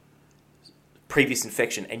had previous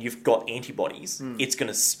infection and you've got antibodies, it's going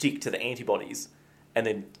to stick to the antibodies and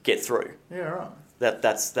then get through. Yeah, right.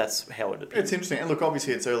 That's how it appears. It's interesting. And look,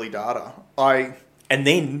 obviously it's early data. And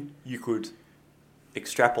then you could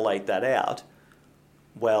extrapolate that out.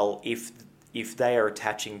 Well, if they are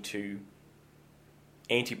attaching to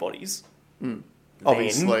antibodies...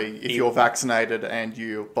 Obviously, if you're vaccinated and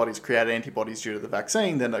your body's created antibodies due to the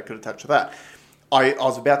vaccine, then they could attach to that. I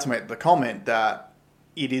was about to make the comment that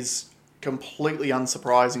it is completely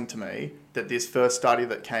unsurprising to me that this first study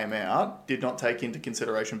that came out did not take into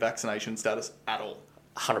consideration vaccination status at all.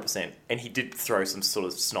 100%. And he did throw some sort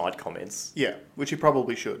of snide comments. Yeah, which he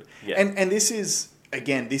probably should. Yeah. And this is,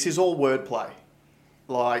 again, this is all wordplay.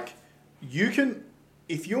 Like, you can...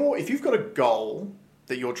 If you've got a goal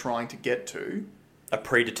that you're trying to get to... A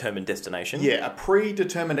predetermined destination? Yeah, a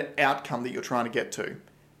predetermined outcome that you're trying to get to.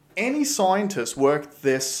 Any scientist worth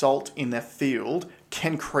their salt in their field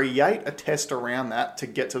can create a test around that to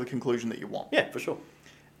get to the conclusion that you want. Yeah, for sure.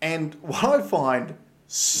 And what I find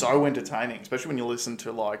so entertaining, especially when you listen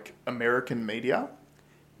to, like, American media,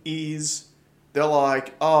 is they're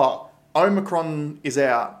like, Omicron is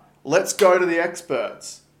out. Let's go to the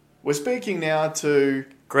experts. We're speaking now to...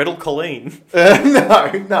 Gretel Colleen.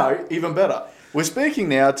 No, even better. We're speaking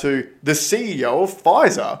now to the CEO of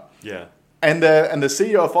Pfizer. Yeah. And the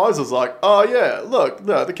CEO of Pfizer's like, oh yeah, look,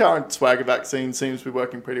 the current swagger vaccine seems to be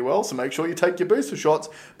working pretty well, so make sure you take your booster shots,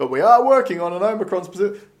 but we are working on an Omicron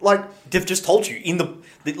specific... Like... They've just told you,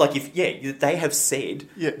 they have said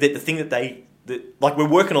that the thing that we're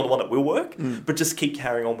working on the one that will work, but just keep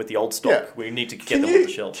carrying on with the old stock. Yeah. We need to get them off the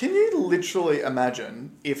shelf. Can you literally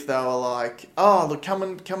imagine if they were like, oh, look,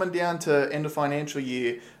 coming down to end of financial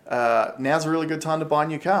year, now's a really good time to buy a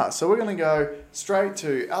new car. So we're going to go straight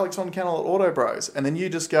to Alex on Kennel at Auto Bros. And then you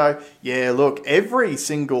just go, yeah, look, every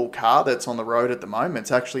single car that's on the road at the moment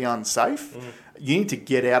is actually unsafe. You need to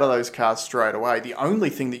get out of those cars straight away. The only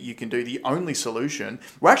thing that you can do, the only solution,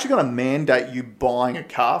 we're actually going to mandate you buying a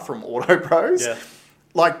car from Auto Bros. Yeah.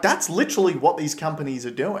 Like, that's literally what these companies are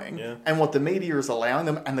doing. Yeah. And what the media is allowing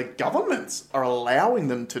them, and the governments are allowing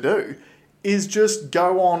them to do, is just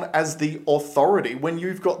go on as the authority when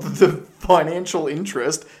you've got the financial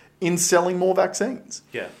interest in selling more vaccines.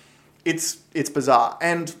 Yeah. It's bizarre.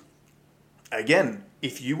 And again,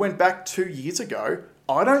 if you went back 2 years ago,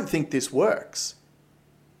 I don't think this works.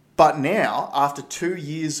 But now, after 2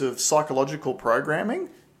 years of psychological programming,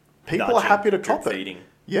 people are happy to cop it. Feeding.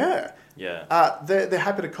 Yeah. Yeah. They're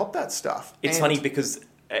happy to cop that stuff. It's funny because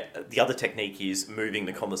the other technique is moving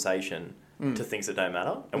the conversation to things that don't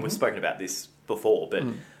matter. And we've spoken about this before, but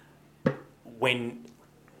when,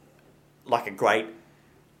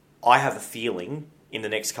 I have a feeling in the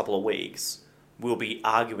next couple of weeks, we'll be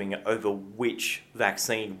arguing over which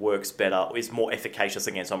vaccine works better, or is more efficacious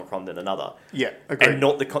against Omicron than another. Yeah, agreed. And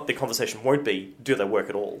not the conversation won't be, do they work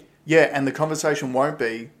at all? Yeah, and the conversation won't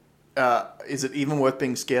be, is it even worth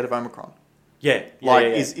being scared of Omicron? Yeah.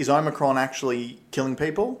 Is Omicron actually killing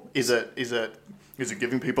people? Is it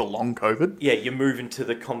giving people long COVID? Yeah, you move into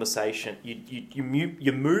the conversation. You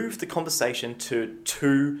move the conversation to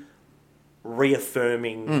two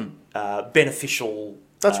reaffirming, beneficial.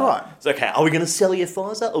 That's right. So, okay, are we going to sell you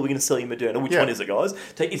Pfizer or are we going to sell you Moderna? Which one is it, guys?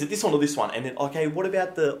 Is it this one or this one? And then, okay, what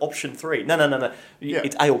about the option 3? No.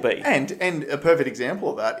 It's A or B. And a perfect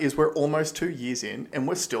example of that is we're almost 2 years in and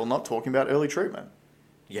we're still not talking about early treatment.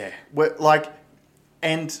 Yeah. We're have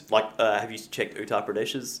you checked Uttar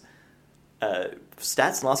Pradesh's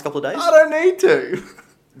stats in the last couple of days? I don't need to.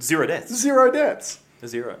 0 deaths. 0 deaths.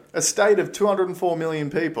 0. A state of 204 million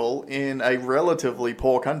people in a relatively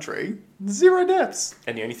poor country, 0 deaths.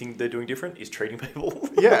 And the only thing they're doing different is treating people.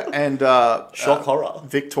 Yeah, and shock horror.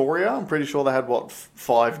 Victoria, I'm pretty sure they had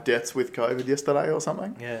 5 deaths with COVID yesterday or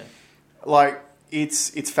something. Yeah.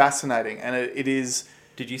 It's fascinating, and it is.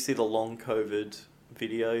 Did you see the long COVID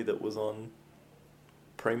video that was on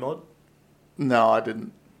Premod? No, I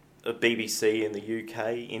didn't. A BBC in the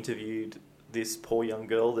UK interviewed this poor young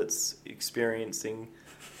girl that's experiencing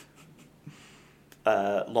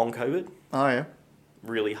long COVID. Oh, yeah.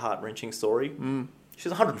 Really heart-wrenching story.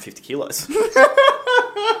 She's 150 kilos.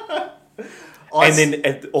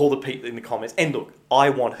 And all the people in the comments... And look, I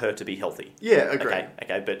want her to be healthy. Yeah, agree.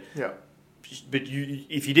 Okay, but... Yeah. But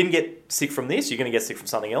if you didn't get sick from this, you're going to get sick from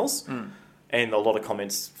something else. And a lot of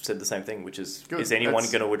comments said the same thing, which is, good. Is anyone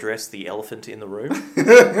going to address the elephant in the room?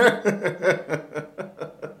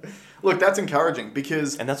 Look, that's encouraging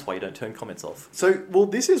because... And that's why you don't turn comments off. So, well,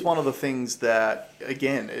 this is one of the things that,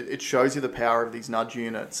 again, it shows you the power of these nudge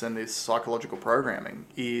units and this psychological programming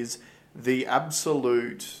is the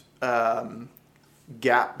absolute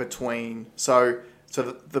gap between... So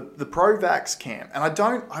the pro-vax camp, and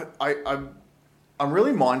I'm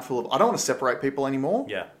really mindful of... I don't want to separate people anymore.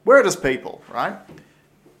 Yeah. We're just people, right?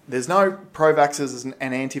 There's no pro-vaxxers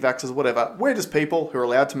and anti-vaxxers, whatever. We're just people who are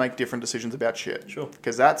allowed to make different decisions about shit. Sure.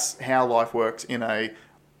 Because that's how life works in a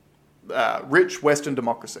rich Western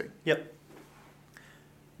democracy. Yep.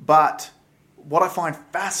 But what I find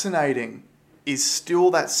fascinating is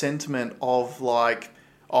still that sentiment of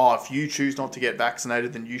if you choose not to get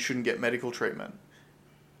vaccinated, then you shouldn't get medical treatment.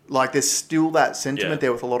 There's still that sentiment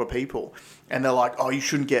there with a lot of people. And they're like, you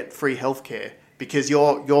shouldn't get free healthcare because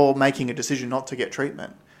you're making a decision not to get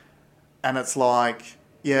treatment. And it's like,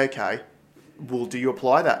 yeah, okay. Well, do you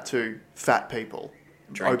apply that to fat people,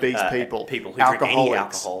 obese people, people who drink any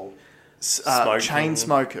alcohol, chain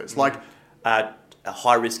smokers?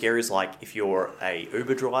 High-risk areas like if you're a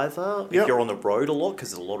Uber driver, if you're on the road a lot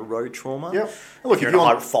because there's a lot of road trauma. Yep. Look, if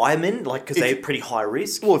you're a fireman, because they're pretty high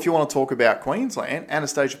risk. Well, if you want to talk about Queensland,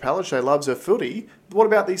 Anastasia Palaszczuk loves her footy. What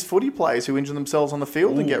about these footy players who injure themselves on the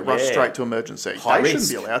field and get rushed straight to emergency? High they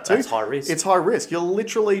risk. Shouldn't be allowed to. That's high risk. It's high risk. You're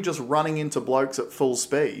literally just running into blokes at full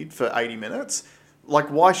speed for 80 minutes.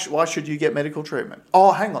 Why should you get medical treatment?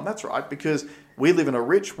 Oh, hang on, that's right, because we live in a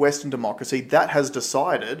rich Western democracy that has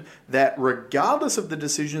decided that regardless of the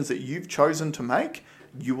decisions that you've chosen to make,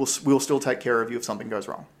 we'll still take care of you if something goes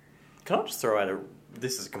wrong. Can I just throw out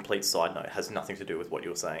this is a complete side note, it has nothing to do with what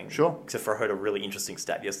you were saying. Sure. Except for I heard a really interesting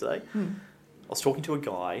stat yesterday. I was talking to a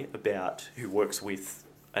guy who works with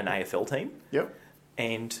an AFL team. Yep.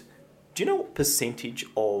 And do you know what percentage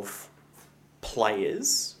of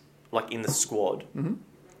players, in the squad,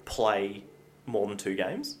 play more than 2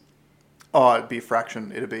 games? Oh, it'd be a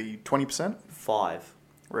fraction. It'd be 20%? 5.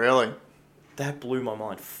 Really? That blew my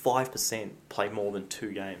mind. 5% play more than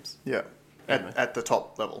 2 games. Yeah. Anyway. At the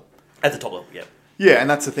top level. At the top level, yeah. Yeah, and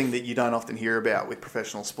that's the thing that you don't often hear about with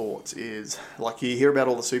professional sports is, you hear about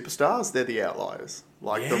all the superstars, they're the outliers.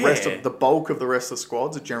 The bulk of the rest of the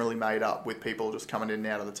squads are generally made up with people just coming in and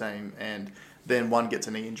out of the team, and then one gets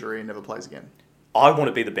a knee injury and never plays again. I want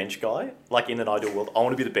to be the bench guy. In an ideal world, I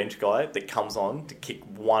want to be the bench guy that comes on to kick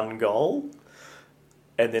 1 goal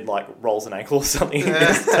and then, rolls an ankle or something and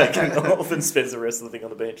gets taken off and spends the rest of the thing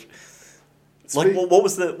on the bench. What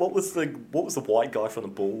was the white guy from the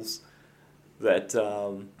Bulls that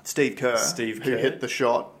Steve Kerr, Steve who Kerr. hit the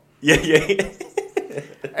shot. yeah.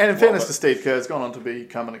 And in fairness to Steve Kerr, has gone on to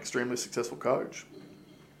become an extremely successful coach.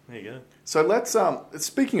 There you go. So let's,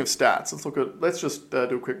 speaking of stats, let's just do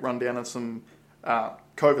a quick rundown of some COVID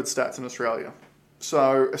stats in Australia.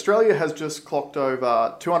 So Australia has just clocked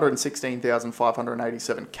over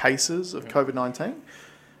 216,587 cases of COVID-19.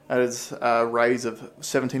 That is a raise of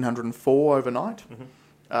 1,704 overnight.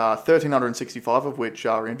 1,365 of which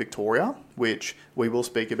are in Victoria, which we will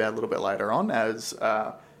speak about a little bit later on as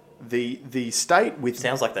the state with...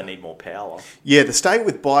 Sounds like they need more power. Yeah, the state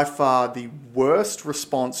with by far the worst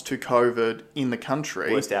response to COVID in the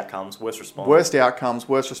country. Worst outcomes, worst response. Worst outcomes,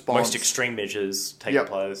 worst response. Most extreme measures taking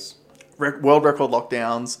place. World record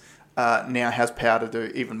lockdowns, now has power to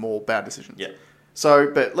do even more bad decisions. Yeah.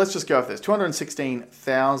 So, but let's just go with this.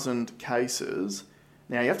 216,000 cases.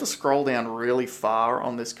 Now, you have to scroll down really far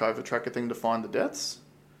on this COVID tracker thing to find the deaths.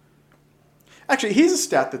 Actually, here's a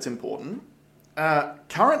stat that's important.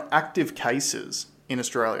 Current active cases in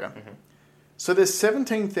Australia. Mm-hmm. So there's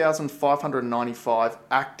 17,595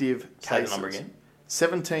 active cases. Say the number again.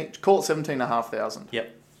 Call it 17,500.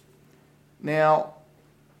 Yep. Now,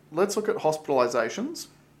 let's look at hospitalizations,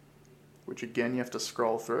 which again you have to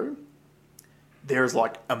scroll through. There's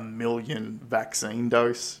like 1 million vaccine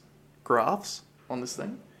dose graphs on this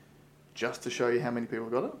thing, just to show you how many people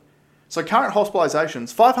got it. So current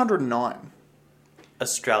hospitalizations, 509.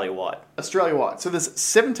 Australia-wide. Australia-wide. So there's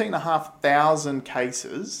 17,500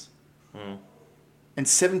 cases, and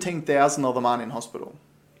 17,000 of them aren't in hospital.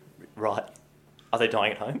 Right. Are they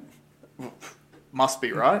dying at home? Must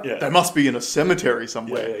be, right? Yeah. They must be in a cemetery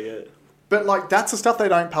somewhere. Yeah. But like that's the stuff they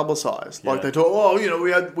don't publicise. Like they talk,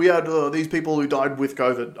 we had these people who died with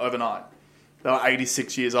COVID overnight. They were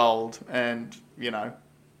 86 years old and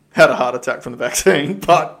had a heart attack from the vaccine,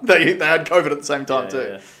 but they had COVID at the same time too.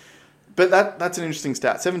 Yeah. But that's an interesting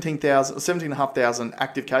stat. 17,500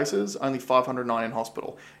 active cases, only 509 in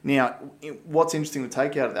hospital. Now, what's interesting to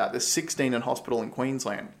take out of that, there's 16 in hospital in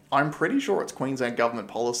Queensland. I'm pretty sure it's Queensland government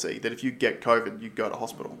policy that if you get COVID, you go to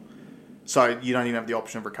hospital. So you don't even have the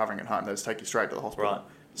option of recovering at home. They just take you straight to the hospital. Right.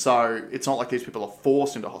 So it's not like these people are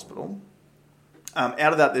forced into hospital. Out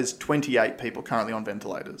of that, there's 28 people currently on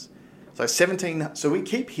ventilators. So 17. So we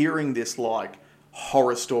keep hearing this like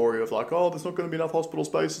horror story of like, there's not going to be enough hospital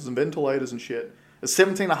spaces and ventilators and shit. There's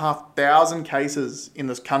 17,500 cases in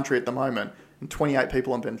this country at the moment and 28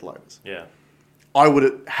 people on ventilators. Yeah. I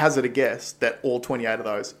would hazard a guess that all 28 of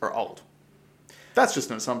those are old. That's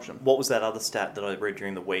just an assumption. What was that other stat that I read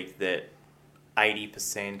during the week that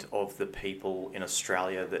 80% of the people in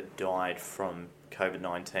Australia that died from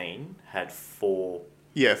COVID-19 had 4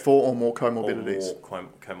 or more comorbidities.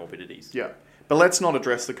 Comorbidities. Yeah. But let's not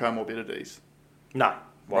address the comorbidities. No.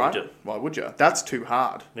 Why would you? That's too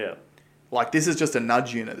hard. Yeah. Like, this is just a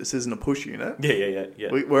nudge unit. This isn't a push unit. Yeah.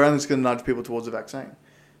 We're only just going to nudge people towards the vaccine.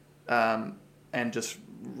 And just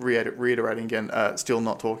reiterating again, still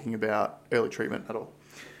not talking about early treatment at all.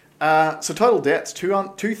 So total deaths,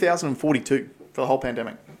 2,042 for the whole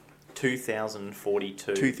pandemic.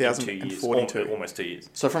 2,042. 2,042. Almost 2 years.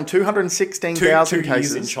 So from 216,000 two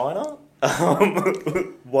cases. years in China.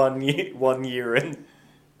 1 year and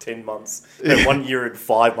 10 months. No, 1 year and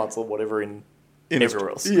 5 months or whatever in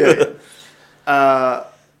everywhere else. Yeah.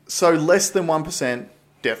 So less than 1%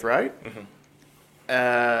 death rate. Mm-hmm.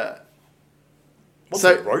 What's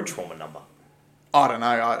So- the road trauma number? I don't know.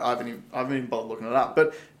 I haven't even bothered looking it up.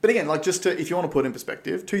 But again, like if you want to put it in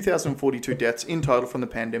perspective, 2,042 deaths in total from the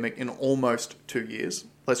pandemic in almost 2 years.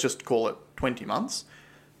 Let's just call it 20 months.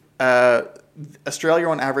 Australia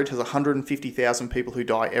on average has 150,000 people who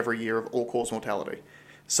die every year of all-cause mortality.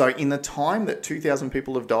 So in the time that 2,000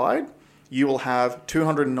 people have died, you will have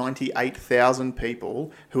 298,000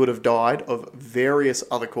 people who would have died of various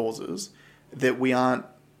other causes that we aren't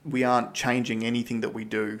changing anything that we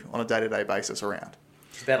do on a day-to-day basis around.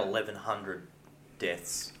 It's about 1,100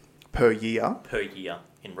 deaths per year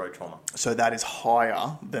in road trauma. So that is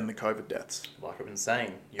higher than the COVID deaths. Like I've been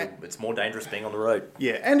saying, it's more dangerous being on the road.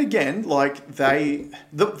 Yeah, and again, like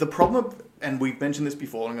the problem, and we've mentioned this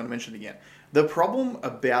before, and I'm going to mention it again. The problem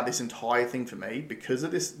about this entire thing for me, because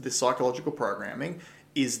of this psychological programming,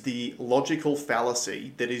 is the logical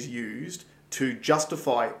fallacy that is used to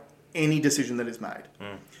justify any decision that is made.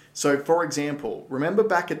 So, for example, remember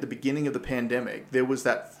back at the beginning of the pandemic, there was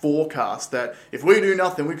that forecast that if we do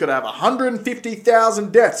nothing, we could have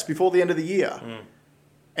 150,000 deaths before the end of the year.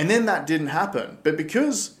 And then that didn't happen. But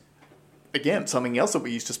because, again, something else that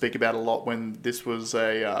we used to speak about a lot when this was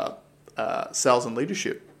a sales and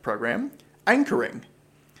leadership program, anchoring.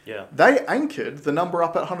 Yeah. They anchored the number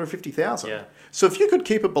up at 150,000. Yeah. So if you could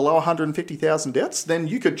keep it below 150,000 deaths, then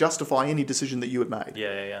you could justify any decision that you had made.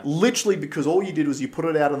 Yeah. Literally because all you did was you put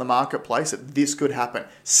it out in the marketplace that this could happen.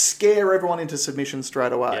 Scare everyone into submission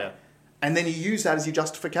straight away. Yeah. And then you use that as your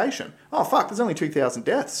justification. Oh, fuck, there's only 2,000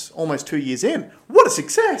 deaths almost 2 years in. What a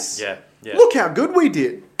success. Yeah. Look how good we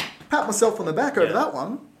did. Pat myself on the back over that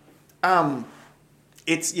one.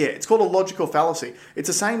 It's called a logical fallacy. It's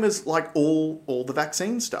the same as like all the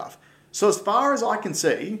vaccine stuff. So as far as I can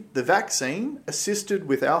see, the vaccine assisted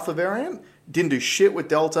with Alpha variant, didn't do shit with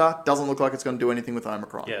Delta, doesn't look like it's going to do anything with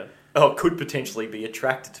Omicron. Yeah. Oh, it could potentially be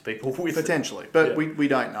attracted to people with... Potentially, but we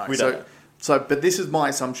don't know. We don't know. But this is my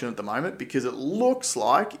assumption at the moment because it looks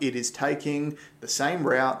like it is taking the same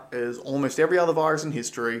route as almost every other virus in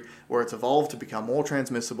history where it's evolved to become more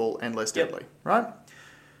transmissible and less deadly, right?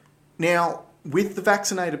 Now, with the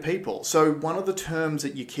vaccinated people, so one of the terms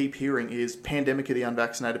that you keep hearing is pandemic of the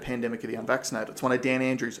unvaccinated, pandemic of the unvaccinated. It's one of Dan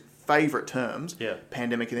Andrews' favourite terms,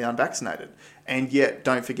 pandemic of the unvaccinated. And yet,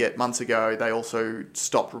 don't forget, months ago, they also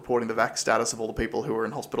stopped reporting the vax status of all the people who were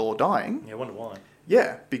in hospital or dying. Yeah, I wonder why.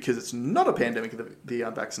 Yeah, because it's not a pandemic of the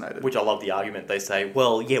unvaccinated. Which I love the argument. They say,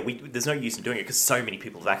 well, yeah, there's no use in doing it because so many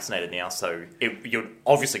people are vaccinated now, so you're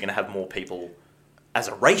obviously going to have more people as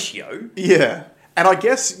a ratio. Yeah. And I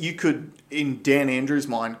guess you could, in Dan Andrews'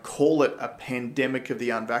 mind, call it a pandemic of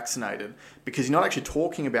the unvaccinated because you're not actually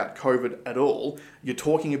talking about COVID at all. You're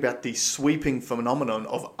talking about the sweeping phenomenon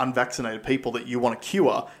of unvaccinated people that you want to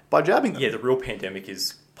cure by jabbing them. Yeah, the real pandemic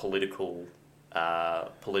is political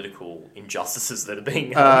injustices that are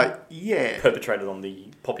being perpetrated on the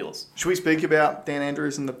populace. Should we speak about Dan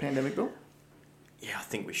Andrews and the pandemic bill? Yeah, I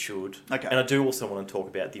think we should. Okay. And I do also want to talk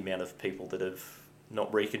about the amount of people that have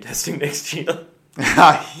not recontesting next year.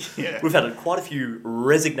 Yeah. We've had quite a few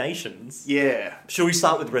resignations. Yeah. Should we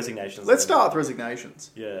start with resignations? Let's start with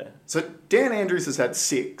resignations. Yeah. So Dan Andrews has had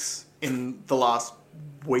 6 in the last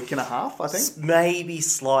week and a half, I think. Maybe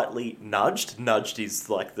slightly nudged. Nudged is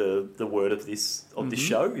like the word of this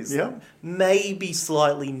show. Is maybe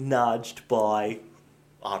slightly nudged by,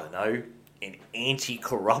 I don't know, an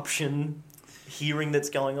anti-corruption hearing that's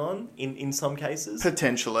going on in some cases.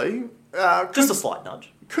 Potentially. Just a slight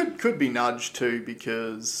nudge. Could be nudged too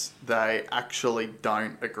because they actually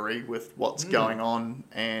don't agree with what's going on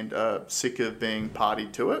and are sick of being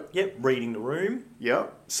partied to it. Yep, reading the room.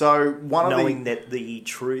 Yep. So knowing that the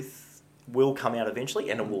truth will come out eventually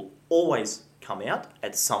and it will always come out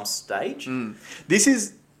at some stage. This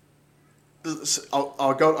is...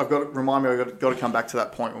 I've got to remind me, I've got to come back to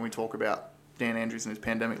that point when we talk about Dan Andrews and his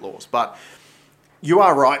pandemic laws. But you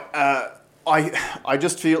are right. I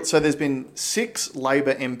just feel... So there's been 6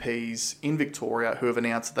 Labor MPs in Victoria who have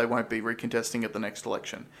announced that they won't be recontesting at the next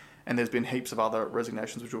election. And there's been heaps of other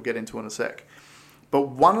resignations, which we'll get into in a sec. But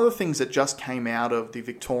one of the things that just came out of the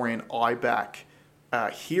Victorian IBAC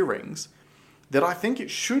hearings that I think it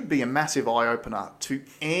should be a massive eye-opener to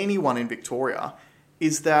anyone in Victoria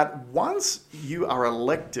is that once you are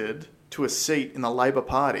elected to a seat in the Labor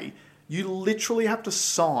Party, you literally have to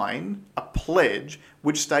sign a pledge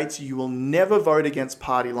which states you will never vote against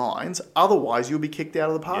party lines, otherwise you'll be kicked out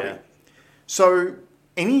of the party. Yeah. So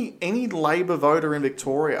any Labor voter in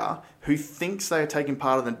Victoria who thinks they are taking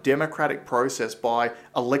part in the democratic process by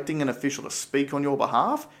electing an official to speak on your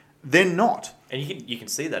behalf, they're not. And you can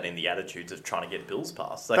see that in the attitudes of trying to get bills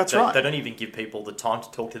passed. That's right. They don't even give people the time to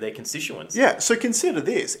talk to their constituents. Yeah, so consider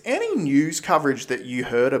this. Any news coverage that you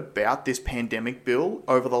heard about this pandemic bill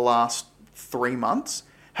over the last 3 months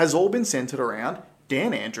has all been centred around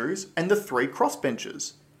Dan Andrews and the 3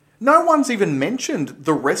 crossbenchers. No one's even mentioned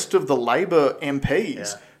the rest of the Labor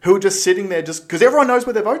MPs who are just sitting there just... Because everyone knows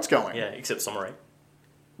where their vote's going. Yeah, except Sommary.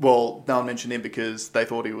 Well, no one mentioned him because they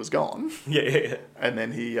thought he was gone. Yeah. And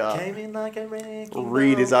then he came in like a wrecking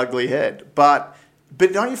reared ball. his ugly head. But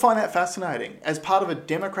don't you find that fascinating? As part of a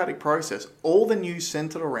democratic process, all the news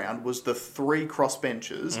centred around was the 3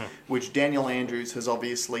 crossbenchers, which Daniel Andrews has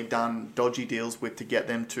obviously done dodgy deals with to get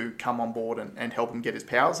them to come on board and help him get his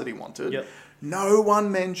powers that he wanted. Yep. No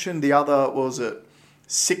one mentioned the other,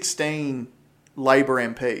 16 Labor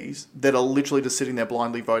MPs that are literally just sitting there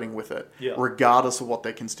blindly voting with it, regardless of what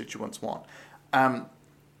their constituents want.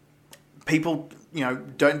 People,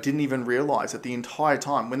 didn't even realise that the entire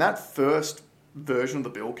time, when that first version of the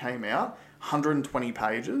bill came out, 120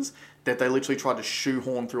 pages, that they literally tried to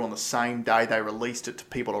shoehorn through on the same day they released it to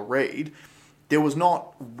people to read, there was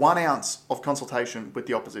not 1 ounce of consultation with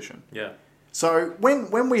the opposition. Yeah. So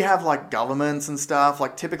when we have governments and stuff,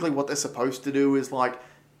 typically what they're supposed to do is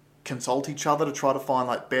consult each other to try to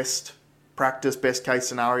find best practice, best case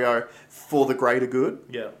scenario for the greater good.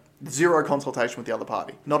 Yeah. Zero consultation with the other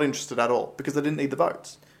party. Not interested at all because they didn't need the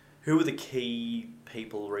votes. Who are the key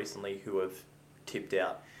people recently who have tipped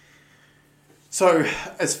out? So,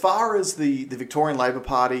 as far as the Victorian Labor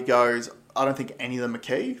Party goes, I don't think any of them are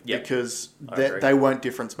key because they weren't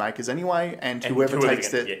difference makers anyway, and whoever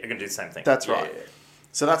takes it, you're going to do the same thing. That's right. Yeah.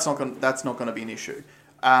 So that's not going to be an issue.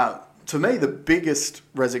 To me, the biggest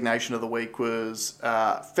resignation of the week was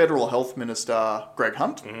Federal Health Minister Greg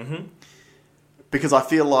Hunt, because I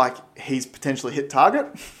feel like he's potentially hit target.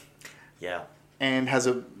 Yeah. And has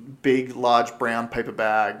a big, large brown paper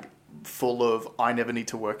bag full of I never need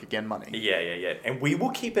to work again money. Yeah. And we will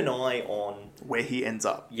keep an eye on where he ends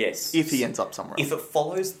up. Yes. If he ends up somewhere else. If it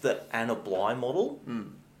follows the Anna Bligh model,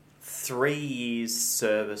 3 years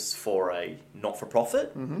service for a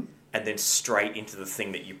not-for-profit, and then straight into the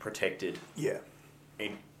thing that you protected. Yeah.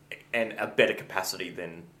 And a better capacity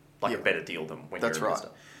than, a better deal than when you're a minister.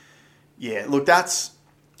 Right. Yeah, look,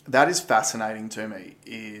 that is fascinating to me,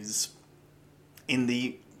 is in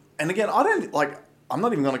the... And again, I'm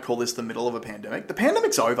not even going to call this the middle of a pandemic. The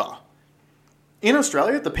pandemic's over. In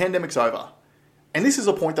Australia, the pandemic's over. And this is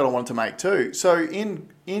a point that I wanted to make too. So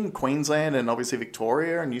in Queensland and obviously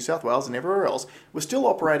Victoria and New South Wales and everywhere else, we're still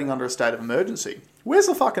operating under a state of emergency. Where's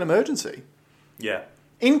the fucking emergency? Yeah.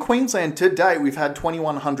 In Queensland to date, we've had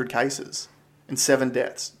 2,100 cases and 7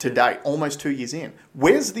 deaths to date, almost 2 years in.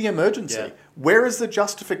 Where's the emergency? Yeah. Where is the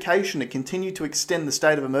justification to continue to extend the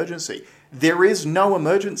state of emergency? There is no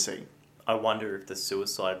emergency. I wonder if the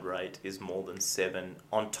suicide rate is more than 7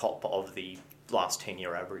 on top of the last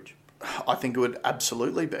 10-year average. I think it would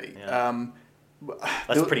absolutely be. Yeah.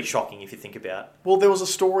 That's pretty shocking if you think about it. Well, there was a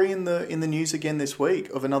story in the news again this week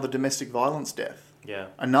of another domestic violence death. Yeah.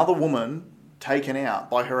 Another woman taken out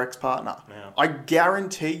by her ex-partner. Yeah. I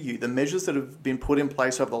guarantee you the measures that have been put in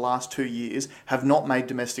place over the last 2 years have not made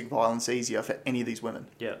domestic violence easier for any of these women.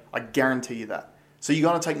 Yeah. I guarantee you that. So you're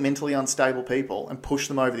going to take mentally unstable people and push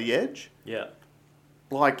them over the edge? Yeah.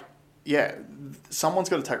 Someone's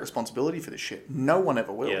got to take responsibility for this shit. No one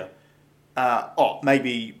ever will. Yeah.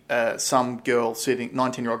 Maybe some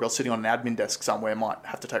 19-year-old girl sitting on an admin desk somewhere might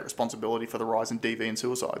have to take responsibility for the rise in DV and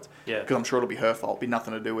suicides. Yeah. Because I'm sure it'll be her fault. It'll be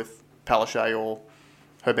nothing to do with Palaszczuk or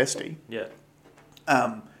her bestie. Yeah.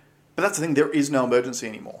 But that's the thing. There is no emergency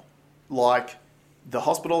anymore. The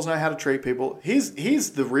hospitals know how to treat people.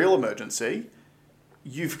 Here's the real emergency.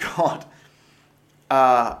 You've got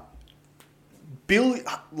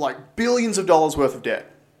billions of dollars worth of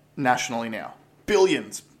debt nationally now.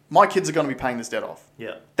 Billions. My kids are going to be paying this debt off.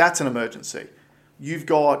 Yeah. That's an emergency. You've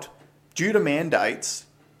got, due to mandates,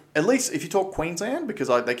 at least if you talk Queensland, because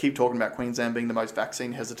they keep talking about Queensland being the most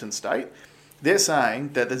vaccine hesitant state, they're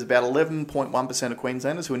saying that there's about 11.1% of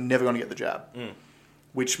Queenslanders who are never going to get the jab.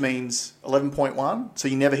 Which means 11.1, so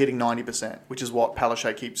you're never hitting 90%, which is what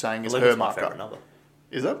Palaszczuk keeps saying is her marker. My favourite number.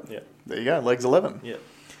 Is it? Yeah. There you go, legs 11. Yeah.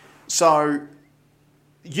 So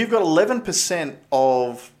you've got 11%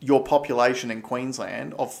 of your population in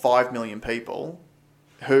Queensland, of 5 million people,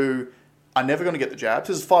 who are never going to get the jab.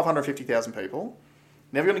 This is 550,000 people,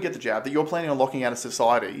 never going to get the jab, that you're planning on locking out of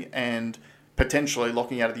society and potentially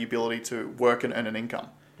locking out of the ability to work and earn an income.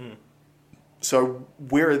 So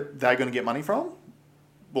where are they going to get money from?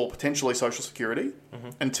 Well, potentially Social Security,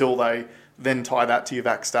 until they then tie that to your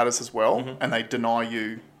vax status as well, and they deny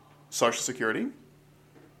you Social Security.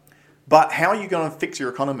 But how are you going to fix your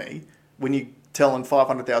economy when you're telling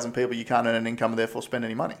 500,000 people you can't earn an income and therefore spend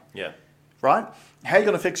any money? Yeah. Right? How are you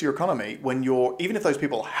going to fix your economy when even if those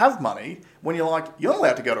people have money, when you're not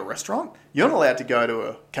allowed to go to a restaurant, you're not allowed to go to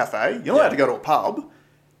a cafe, you're not allowed to go to a pub,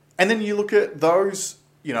 and then you look at those,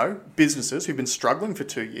 businesses who've been struggling for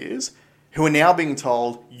 2 years, who are now being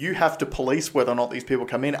told, you have to police whether or not these people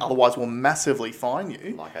come in, otherwise we'll massively fine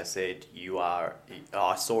you. Like I said,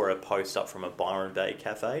 I saw a post up from a Byron Bay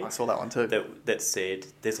cafe. I saw that one too. That said,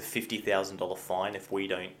 there's a $50,000 fine if we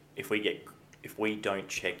don't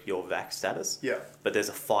check your vax status. Yeah. But there's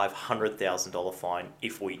a $500,000 fine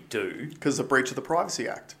if we do. Because of the breach of the Privacy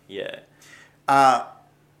Act. Yeah.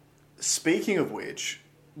 Speaking of which,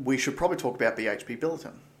 we should probably talk about BHP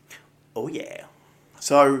Billiton. Oh yeah.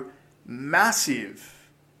 So, massive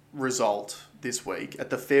result this week at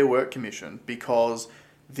the Fair Work Commission, because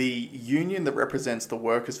the union that represents the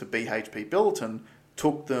workers for BHP Billiton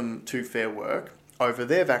took them to Fair Work over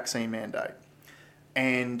their vaccine mandate.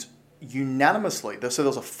 And unanimously, so there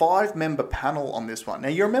was a 5-member panel on this one. Now,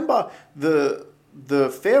 you remember the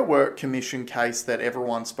Fair Work Commission case that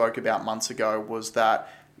everyone spoke about months ago was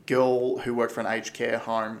that girl who worked for an aged care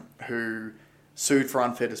home who sued for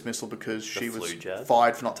unfair dismissal because she was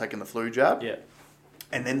fired for not taking the flu jab. Yeah.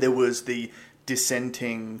 And then there was the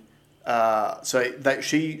dissenting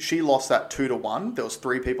She lost that 2-1. There was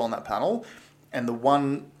 3 people on that panel, and the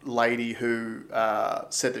one lady who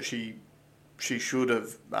said that she should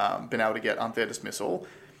have been able to get unfair dismissal,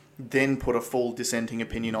 then put a full dissenting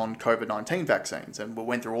opinion on COVID-19 vaccines, and we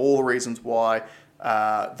went through all the reasons why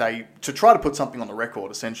to try to put something on the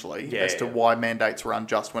record, essentially, to why mandates were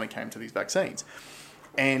unjust when it came to these vaccines.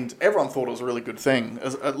 And everyone thought it was a really good thing,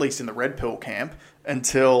 at least in the red pill camp,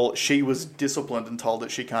 until she was disciplined and told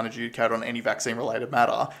that she can't adjudicate on any vaccine-related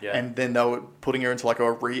matter. Yeah. And then they were putting her into like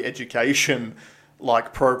a re-education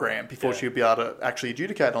program before she would be able to actually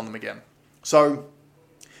adjudicate on them again. So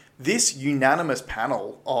this unanimous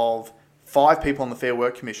panel of 5 people on the Fair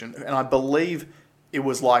Work Commission, and I believe it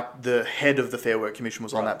was like the head of the Fair Work Commission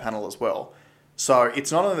was on that panel as well. So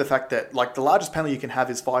it's not only the fact that the largest panel you can have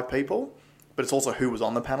is 5 people, but it's also who was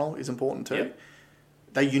on the panel is important too. Yep.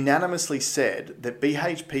 They unanimously said that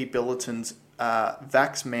BHP Billiton's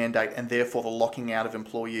vax mandate, and therefore the locking out of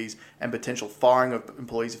employees and potential firing of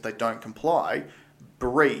employees if they don't comply,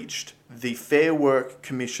 breached the Fair Work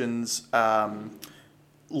Commission's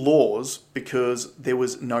laws because there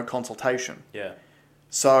was no consultation. Yeah.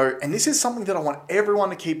 So, and this is something that I want everyone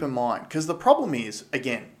to keep in mind, because the problem is,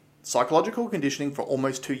 again, psychological conditioning for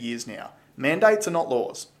almost 2 years now. Mandates are not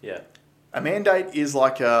laws. Yeah. A mandate is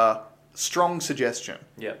like a strong suggestion.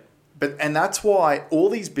 Yeah. And that's why all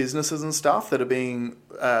these businesses and stuff that are being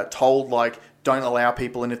told, don't allow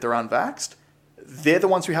people in if they're unvaxxed, they're the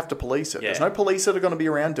ones who have to police it. Yeah. There's no police that are going to be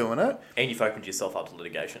around doing it. And you've opened yourself up to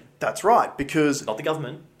litigation. That's right, because... Not the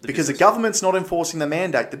government. Because the government's not enforcing the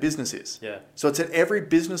mandate, the business is. Yeah. So it's at every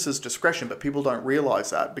business's discretion, but people don't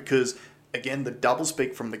realise that because, again, the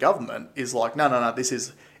doublespeak from the government is like, no,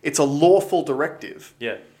 it's a lawful directive.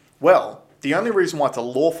 Yeah. Well, the only reason why it's a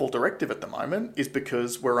lawful directive at the moment is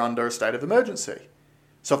because we're under a state of emergency.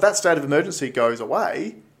 So if that state of emergency goes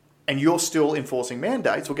away and you're still enforcing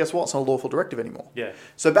mandates, well, guess what? It's not a lawful directive anymore. Yeah.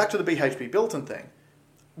 So back to the BHP Billiton thing.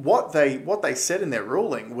 What they said in their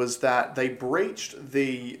ruling was that they breached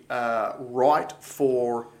the right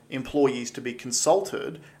for employees to be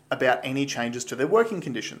consulted about any changes to their working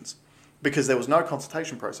conditions because there was no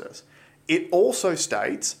consultation process. It also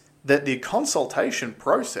states that the consultation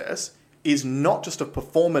process is not just a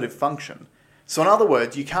performative function. So in other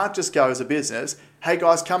words, you can't just go as a business, hey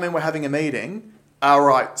guys, come in, we're having a meeting. All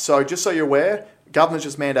right, so just so you're aware, government's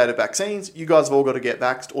just mandated vaccines. You guys have all got to get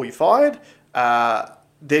vaxxed or you're fired.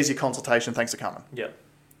 There's your consultation. Thanks for coming. Yeah.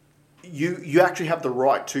 You actually have the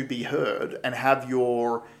right to be heard and have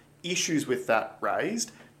your issues with that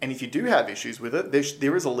raised. And if you do have issues with it,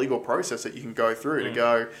 there is a legal process that you can go through to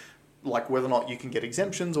go, whether or not you can get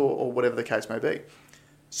exemptions or whatever the case may be.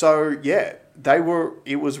 So yeah,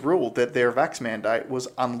 it was ruled that their vax mandate was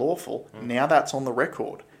unlawful. Now that's on the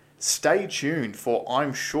record. Stay tuned for,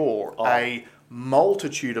 I'm sure, a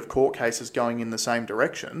multitude of court cases going in the same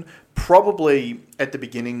direction, probably at the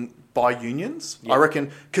beginning by unions. Yeah. I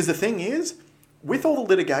reckon, because the thing is, with all the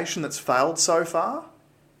litigation that's failed so far,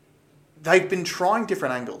 they've been trying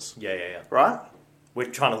different angles. Yeah. Right? We're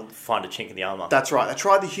trying to find a chink in the armour. That's right. They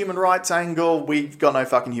tried the human rights angle. We've got no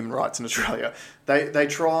fucking human rights in Australia. They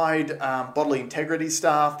tried bodily integrity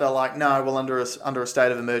stuff. They're like, no, well, under a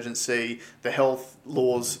state of emergency, the health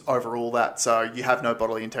laws overrule that, so you have no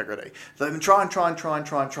bodily integrity. They've been trying.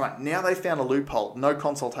 Now they found a loophole, no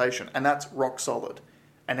consultation, and that's rock solid.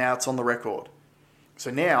 And now it's on the record.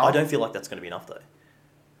 So now... I don't feel like that's going to be enough, though.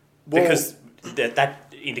 Well, because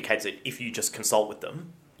that indicates that if you just consult with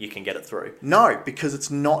them, you can get it through. No, because it's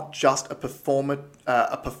not just a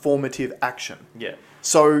performative action. Yeah.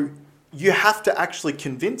 So you have to actually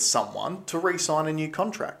convince someone to re-sign a new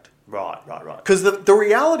contract. Right. Because the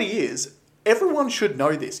reality is, everyone should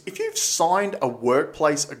know this. If you've signed a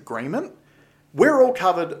workplace agreement, we're all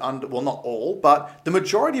covered under, well, not all, but the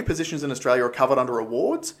majority of positions in Australia are covered under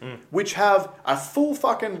awards, which have a full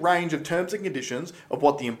fucking range of terms and conditions of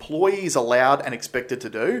what the employee is allowed and expected to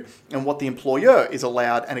do and what the employer is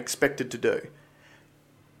allowed and expected to do.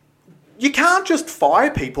 You can't just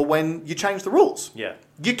fire people when you change the rules. Yeah.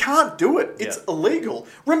 You can't do it. It's illegal.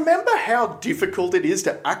 Remember how difficult it is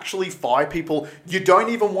to actually fire people you don't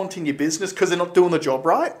even want in your business because they're not doing the job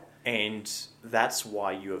right? And that's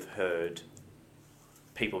why you have heard...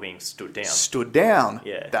 people being stood down. Stood down.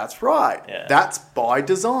 Yeah. That's right. Yeah. That's by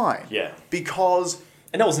design. Yeah. Because...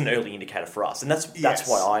 And that was an early indicator for us. And that's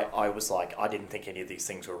why I was like, I didn't think any of these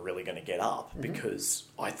things were really going to get up because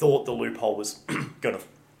I thought the loophole was going to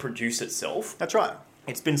produce itself. That's right.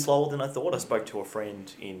 It's been slower than I thought. I spoke to a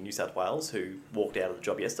friend in New South Wales who walked out of the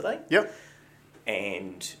job yesterday. Yep.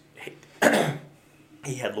 And he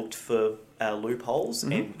he had looked for loopholes,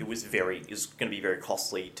 and it was going to be very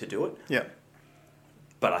costly to do it. Yeah.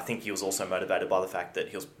 But I think he was also motivated by the fact that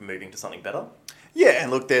he was moving to something better. Yeah,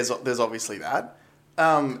 and look, there's obviously that.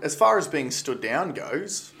 As far as being stood down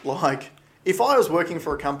goes, like, if I was working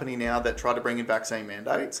for a company now that tried to bring in vaccine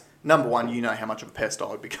mandates, number one, you know how much of a pest I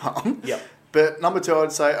would become. Yep. But number two,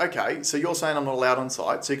 I'd say, okay, so you're saying I'm not allowed on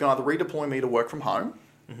site, so you can either redeploy me to work from home,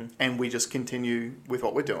 and we just continue with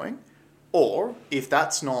what we're doing, or if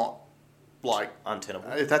that's not, like... Untenable.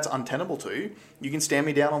 If that's untenable to you, you can stand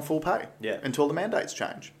me down on full pay until the mandates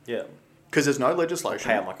change. Yeah. Because there's no legislation.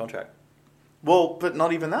 Pay out my contract. Well, but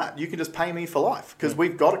not even that. You can just pay me for life, because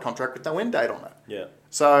we've got a contract with no end date on it. Yeah.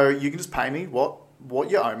 So you can just pay me what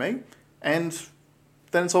you owe me, and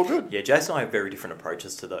then it's all good. Yeah, Jason and I have very different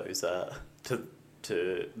approaches to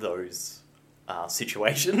those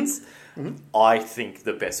situations. I think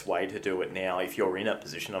the best way to do it now, if you're in that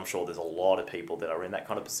position, I'm sure there's a lot of people that are in that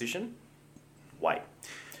kind of position. Wait.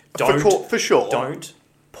 For sure. Don't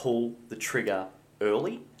pull the trigger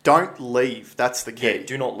early. Don't leave. That's the key. Yeah,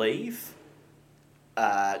 do not leave.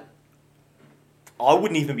 I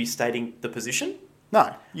wouldn't even be stating the position.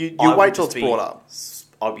 No. You I wait would till it's just brought up.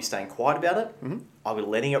 I'd be staying quiet about it. I'd be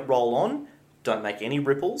letting it roll on. Don't make any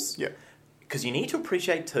ripples. Yeah. Because you need to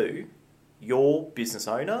appreciate too, your business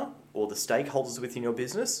owner or the stakeholders within your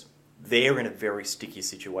business, they're in a very sticky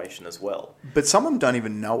situation as well. But some of them don't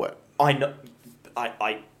even know it. I know.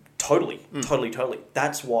 I totally.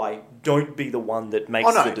 That's why don't be the one that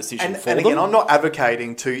makes the decision for them. And again, I'm not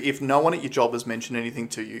advocating to, if no one at your job has mentioned anything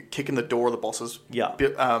to you, kicking the door of the boss's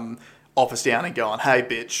office down and going, hey,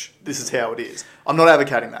 bitch, this is how it is. I'm not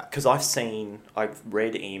advocating that. Because I've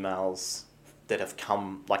read emails that have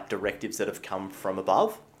come, like directives that have come from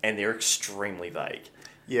above, and they're extremely vague.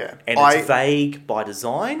 Yeah. And it's vague by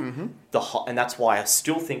design. And that's why I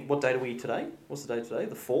still think, what date are we today? What's the date today?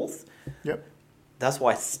 The 4th? Yep. That's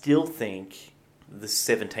why I still think the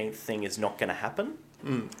 17th thing is not going to happen.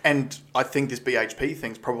 And I think this BHP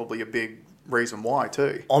thing's probably a big reason why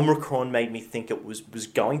too. Omicron made me think it was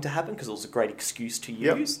going to happen because it was a great excuse to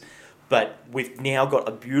use. Yep. But we've now got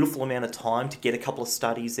a beautiful amount of time to get a couple of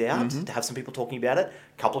studies out, to have some people talking about it,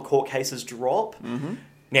 a couple of court cases drop.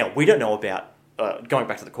 Now, we don't know about, going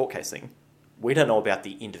back to the court case thing, we don't know about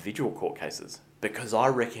the individual court cases because I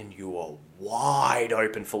reckon you are wide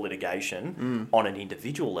open for litigation on an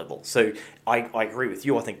individual level. So I agree with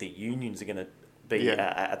you. I think the unions are going to be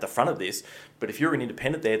at the front of this. But if you're an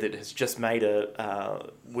independent there that has just made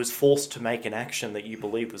was forced to make an action that you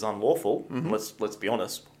believe was unlawful, let's be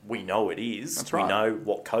honest, we know it is. That's right. We know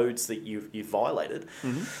what codes that you've violated.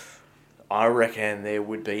 I reckon there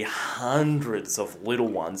would be hundreds of little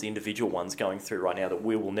ones, individual ones going through right now that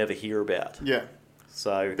we will never hear about. Yeah.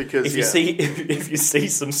 So because, if you see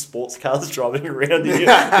some sports cars driving around in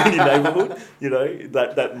your neighbourhood, you know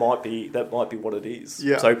that might be what it is.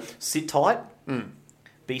 Yeah. So sit tight,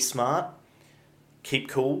 be smart, keep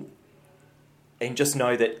cool, and just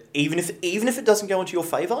know that even if it doesn't go into your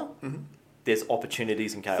favour, there's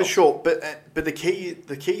opportunities in chaos. For sure, but the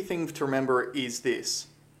key thing to remember is this: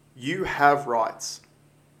 you have rights.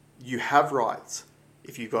 You have rights.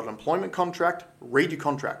 If you've got an employment contract, read your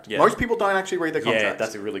contract. Yeah. Most people don't actually read their contracts. Yeah,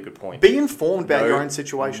 that's a really good point. Be informed about your own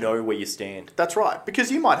situation. Know where you stand. That's right.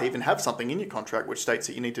 Because you might even have something in your contract which states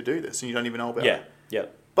that you need to do this and you don't even know about it. Yeah.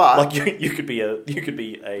 But like you could be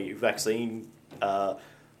a vaccine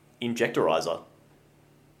injectorizer.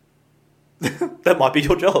 That might be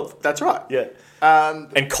your job. That's right. Yeah.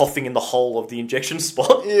 And coughing in the hole of the injection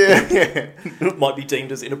spot. Yeah. might be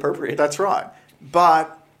deemed as inappropriate. That's right.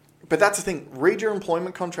 But that's the thing. Read your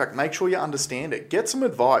employment contract. Make sure you understand it. Get some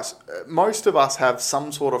advice. Most of us have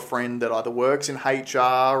some sort of friend that either works in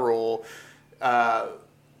HR or, I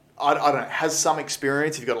don't know, has some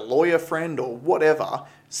experience. If you've got a lawyer friend or whatever,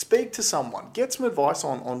 speak to someone. Get some advice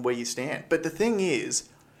on where you stand. But the thing is,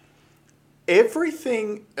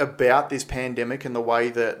 everything about this pandemic and the way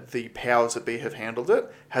that the powers that be have handled it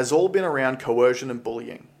has all been around coercion and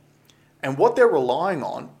bullying. And what they're relying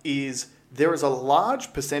on is there is a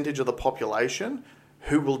large percentage of the population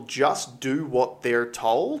who will just do what they're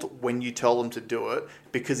told when you tell them to do it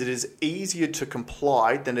because it is easier to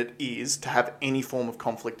comply than it is to have any form of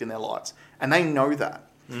conflict in their lives. And they know that.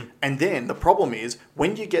 And then the problem is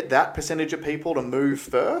when you get that percentage of people to move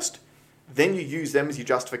first, then you use them as your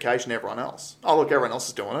justification to everyone else. Oh, look, everyone else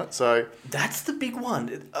is doing it, so... That's the big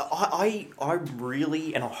one. I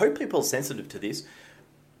really, and I hope people are sensitive to this,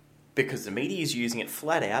 because the media is using it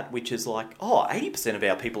flat out, which is like, 80% of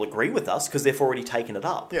our people agree with us because they've already taken it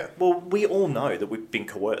up. Yeah. Well, we all know that we've been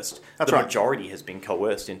coerced. That's the right. majority has been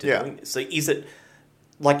coerced into doing this. So is it,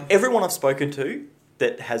 like everyone I've spoken to,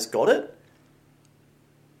 that has got it,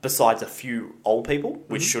 besides a few old people,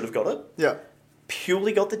 which should have got it, Yeah.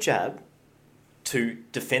 purely got the jab to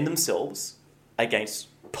defend themselves against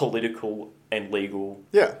political and legal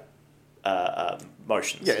Yeah.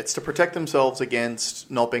 motions. Yeah, it's to protect themselves against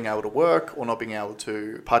not being able to work or not being able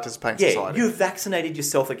to participate in Yeah, society. you've vaccinated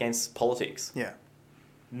yourself against politics, Yeah.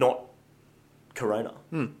 not corona.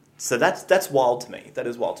 So that's wild to me. That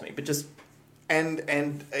is wild to me. But just And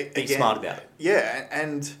be again, smart about it. Yeah,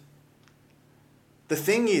 and the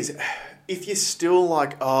thing is, if you're still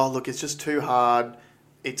like, oh, look, it's just too hard,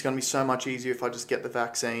 it's going to be so much easier if I just get the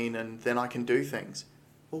vaccine and then I can do things.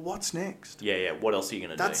 Well, what's next? Yeah. What else are you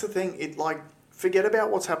going to do? That's the thing. Forget about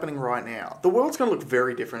what's happening right now. The world's going to look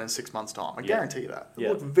very different in 6 months' time. I guarantee you that.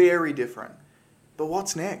 It'll look very different. But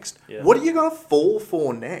what's next? Yeah. What are you going to fall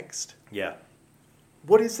for next? Yeah.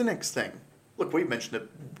 What is the next thing? Look, we've mentioned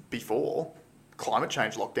it before. Climate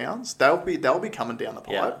change lockdowns. They'll be coming down the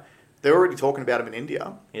pipe. Yeah. They're already talking about them in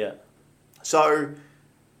India. Yeah. So,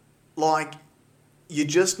 you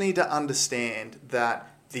just need to understand that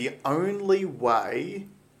the only way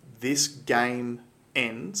this game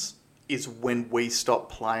ends is when we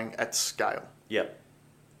stop playing at scale. Yeah.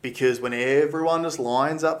 Because when everyone just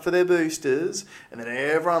lines up for their boosters, and then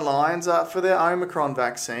everyone lines up for their Omicron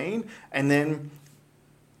vaccine, and then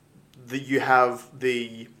you have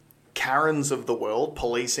the Karens of the world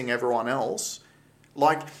policing everyone else.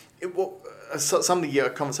 Some of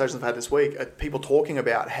the conversations I've had this week are people talking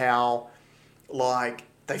about how,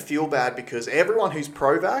 they feel bad because everyone who's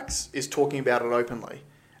pro-vax is talking about it openly,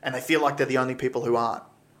 and they feel like they're the only people who aren't.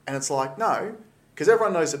 And it's like, no, because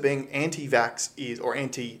everyone knows that being anti-vax or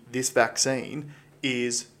anti this vaccine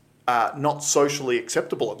is not socially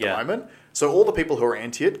acceptable at the moment. So all the people who are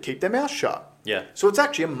anti it keep their mouth shut. Yeah. So it's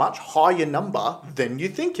actually a much higher number than you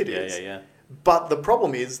think it is. Yeah. But the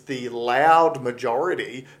problem is the loud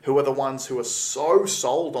majority, who are the ones who are so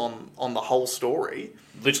sold on the whole story.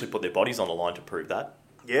 Literally put their bodies on the line to prove that.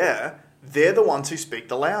 Yeah, they're the ones who speak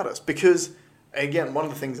the loudest. Because, again, one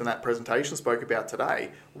of the things in that presentation spoke about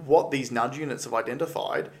today, what these nudge units have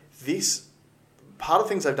identified, part of the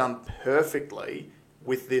things they've done perfectly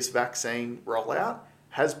with this vaccine rollout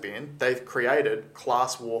has been they've created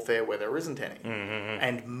class warfare where there isn't any. Mm-hmm.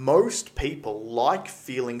 And most people like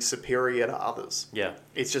feeling superior to others. Yeah.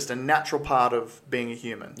 It's just a natural part of being a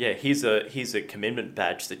human. Yeah, here's a commitment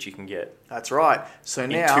badge that you can get. That's right. So In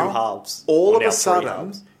now, 2 halves. all or of now a 3 sudden,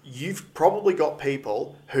 halves. you've probably got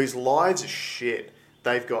people whose lives are shit.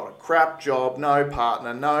 They've got a crap job, no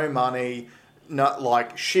partner, no money,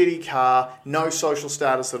 shitty car, no social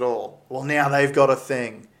status at all. Well, now they've got a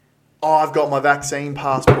thing. Oh, I've got my vaccine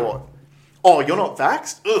passport. Oh, you're not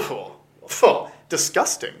vaxxed? Ugh.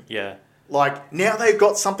 Disgusting. Yeah. Now they've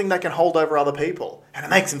got something they can hold over other people. And it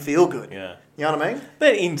makes them feel good. Yeah. You know what I mean?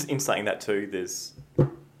 But in saying that too, there's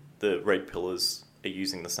the red pillars are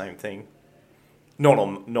using the same thing. Not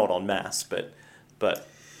en masse, but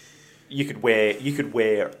you could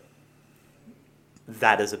wear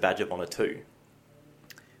that as a badge of honor too.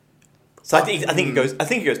 So I think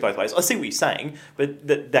it goes both ways. I see what you're saying, but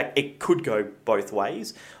that it could go both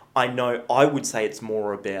ways. I would say it's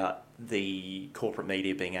more about the corporate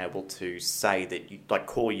media being able to say that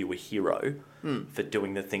call you a hero for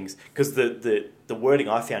doing the things, because the wording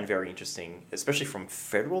I found very interesting, especially from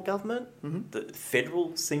federal government. The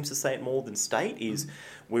federal seems to say it more than state. Is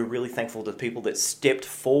we're really thankful to the people that stepped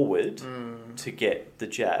forward to get the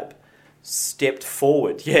jab. Stepped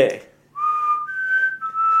forward, yeah.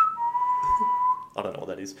 I don't know what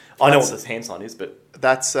that is. I know what this hand sign is, but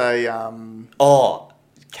That's a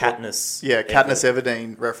Katniss. Yeah, Katniss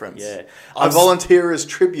Everdeen reference. Yeah. I volunteer as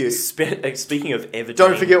tribute. Speaking of Everdeen...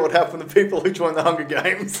 Don't forget what happened to people who joined the Hunger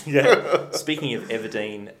Games. Yeah. Speaking of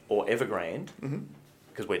Everdeen or Evergrande,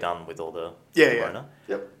 because we're done with all the corona,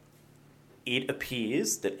 Yep. it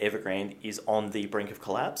appears that Evergrande is on the brink of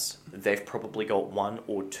collapse. They've probably got 1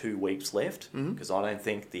 or 2 weeks left, because I don't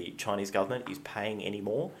think the Chinese government is paying any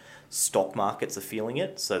more. Stock markets are feeling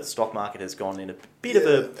it, so the stock market has gone in a bit of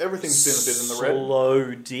a everything's been a bit in the red.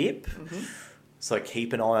 slow dip. So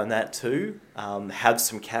keep an eye on that too. Have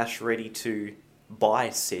some cash ready to buy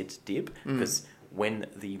said dip, because when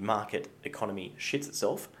the market economy shits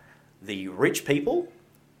itself, the rich people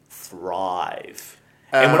thrive.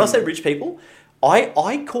 And when I say rich people,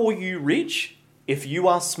 I call you rich if you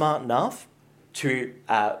are smart enough to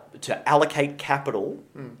allocate capital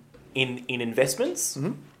in investments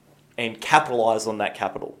and capitalize on that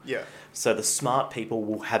capital. Yeah. So the smart people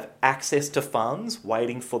will have access to funds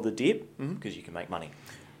waiting for the dip, because you can make money.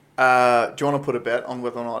 Do you want to put a bet on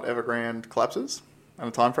whether or not Evergrande collapses and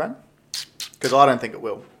a time frame? Because I don't think it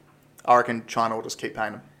will. I reckon China will just keep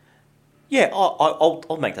paying them. Yeah,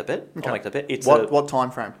 I'll make that bet. Okay. I'll make that bet. It's What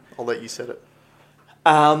time frame? I'll let you set it.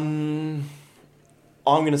 I'm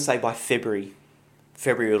going to say by February.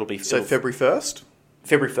 February it'll be... So February 1st?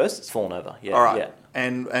 February 1st, it's fallen over. Yeah. All right. Yeah.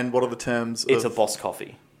 And what are the terms It's of... a Boss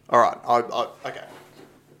coffee. All right. Okay.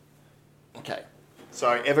 Okay.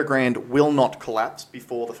 So Evergrande will not collapse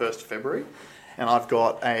before the 1st of February. And I've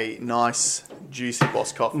got a nice, juicy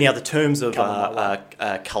Boss coffee. Now, the terms of Coming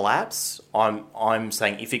my collapse, I'm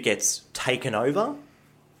saying if it gets taken over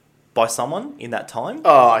by someone in that time...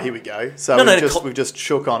 Oh, here we go. So No, we've just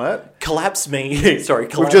shook on it. Collapse means... Sorry,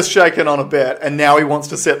 collapse... We've just shaken on a bet, and now he wants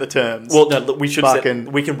to set the terms. Well, no, look, we should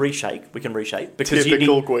Fucking we can reshake. We can reshape. Because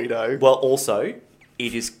typical Guido. Well, also,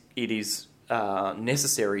 it is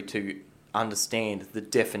necessary to understand the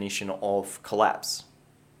definition of collapse.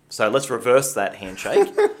 So let's reverse that handshake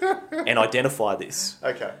and identify this.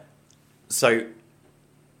 Okay. So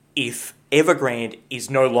if Evergrande is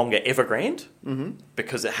no longer Evergrande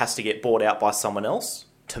because it has to get bought out by someone else,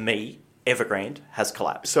 to me, Evergrande has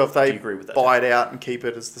collapsed. So if they Do you agree with that? buy it out and keep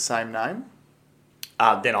it as the same name,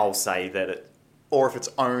 Then I'll say that or if it's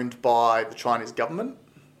owned by the Chinese government,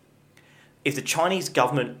 if the Chinese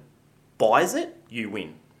government buys it, you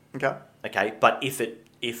win. okay. Okay, but if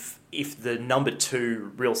the number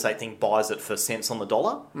 2 real estate thing buys it for cents on the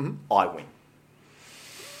dollar, I win.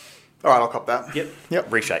 All right, I'll cop that. Yep. Yep.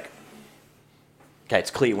 Reshake. Okay,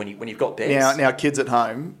 it's clear when you've got bets. Now, kids at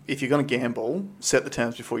home, if you're going to gamble, set the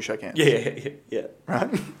terms before you shake hands. Yeah. Right.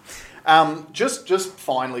 Just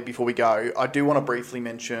finally before we go, I do want to briefly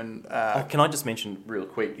mention. Can I just mention real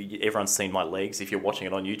quick? Everyone's seen my legs. If you're watching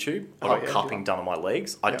it on YouTube, I got cupping done on my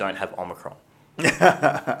legs. I don't have Omicron, but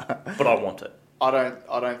I want it. I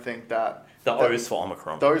don't think that. The O's for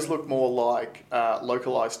Omicron. Those look more like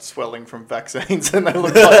localized swelling from vaccines than they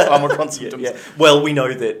look like Omicron symptoms. Yeah. Well, we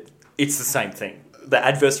know that it's the same thing. The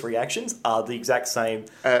adverse reactions are the exact same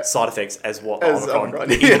side effects as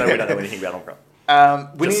Omicron, even though we don't know anything about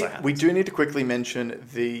Omicron. We do need to quickly mention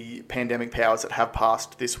the pandemic powers that have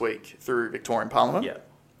passed this week through Victorian Parliament. Yeah.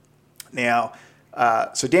 Now,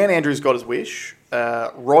 so Dan Andrews got his wish.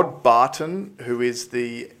 Rod Barton, who is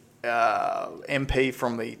the MP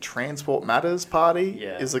from the Transport Matters Party,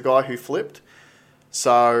 is the guy who flipped.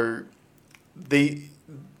 So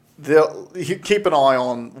they'll keep an eye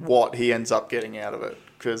on what he ends up getting out of it,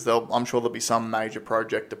 because I'm sure there'll be some major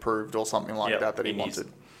project approved or something like that he wanted.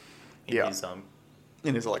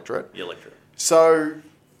 In his electorate. The electorate. So,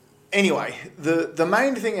 anyway, the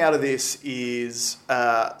main thing out of this is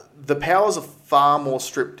the powers are far more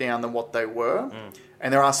stripped down than what they were.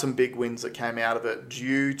 And there are some big wins that came out of it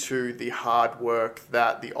due to the hard work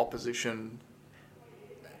that the opposition,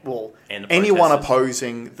 anyone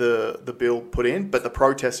opposing the bill put in, but the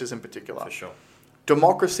protesters in particular. For sure.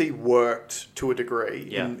 Democracy worked to a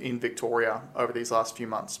degree in Victoria over these last few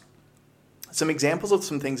months. Some examples of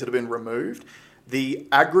some things that have been removed. The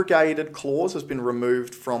aggregated clause has been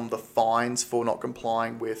removed from the fines for not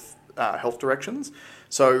complying with health directions.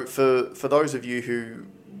 So for those of you who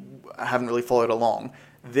haven't really followed along,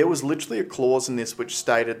 there was literally a clause in this which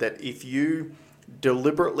stated that if you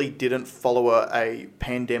deliberately didn't follow a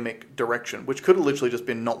pandemic direction, which could have literally just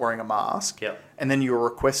been not wearing a mask, and then you were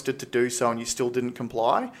requested to do so and you still didn't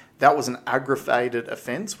comply, that was an aggravated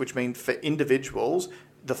offence, which means for individuals,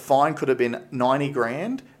 the fine could have been 90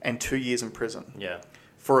 grand and 2 years in prison. Yeah.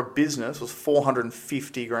 For a business, it was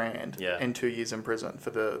 450 grand Yeah. and 2 years in prison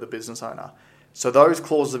for the business owner. So those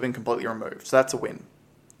clauses have been completely removed. So that's a win.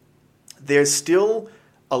 There's still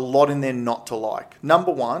a lot in there not to like.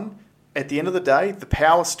 Number one, at the end of the day, the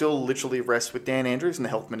power still literally rests with Dan Andrews and the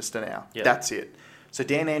health minister now. Yeah. That's it. So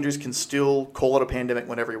Dan Andrews can still call it a pandemic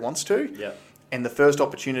whenever he wants to. Yeah. And the first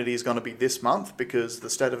opportunity is going to be this month because the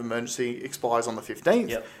state of emergency expires on the 15th.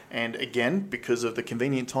 Yep. And again, because of the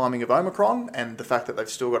convenient timing of Omicron and the fact that they've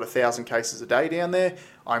still got 1,000 cases a day down there,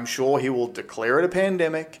 I'm sure he will declare it a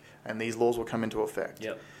pandemic and these laws will come into effect.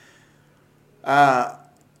 Yep.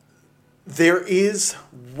 There is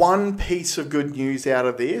one piece of good news out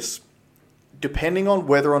of this, depending on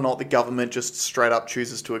whether or not the government just straight up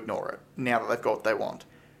chooses to ignore it now that they've got what they want,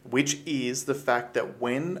 which is the fact that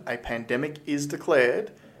when a pandemic is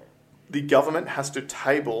declared, the government has to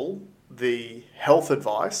table the health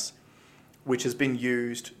advice which has been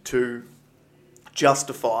used to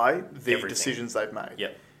justify the decisions they've made.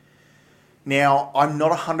 Yep. Now, I'm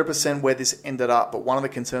not 100% where this ended up, but one of the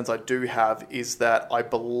concerns I do have is that I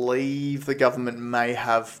believe the government may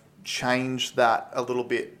have changed that a little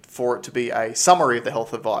bit for it to be a summary of the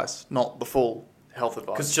health advice, not the full health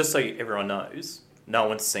advice. Because just so everyone knows, no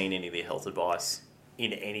one's seen any of the health advice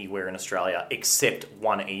in anywhere in Australia except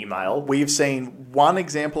one email. We've seen one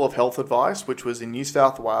example of health advice, which was in New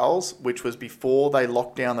South Wales, which was before they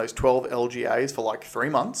locked down those 12 LGAs for like 3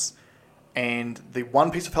 months. And the one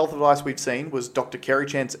piece of health advice we've seen was Dr. Kerry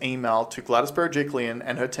Chant's email to Gladys Berejiklian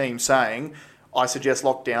and her team saying, I suggest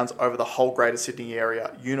lockdowns over the whole Greater Sydney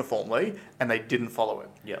area uniformly, and they didn't follow it.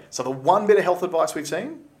 Yeah. So the one bit of health advice we've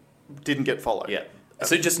seen didn't get followed. Yeah.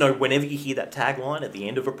 So just know whenever you hear that tagline at the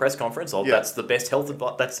end of a press conference, that's the best health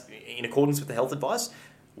advice, that's in accordance with the health advice,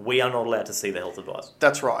 we are not allowed to see the health advice.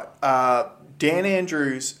 That's right. Dan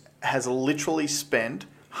Andrews has literally spent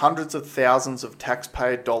hundreds of thousands of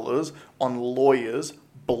taxpayer dollars on lawyers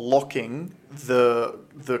blocking the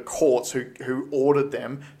courts who ordered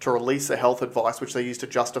them to release the health advice, which they used to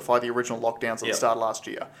justify the original lockdowns at the start of last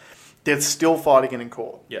year. They're still fighting it in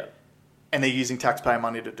court. Yeah. And they're using taxpayer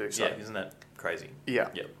money to do so. Yeah, isn't that crazy? Yeah.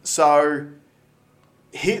 Yep. So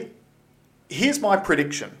here's my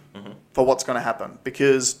prediction for what's going to happen,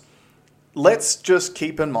 because let's just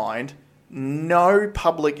keep in mind, no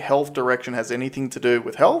public health direction has anything to do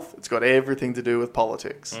with health. It's got everything to do with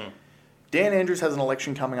politics. Dan Andrews has an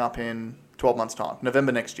election coming up in 12 months' time,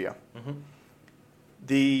 November next year.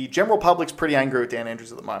 The general public's pretty angry with Dan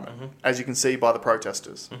Andrews at the moment, as you can see by the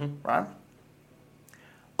protesters, right?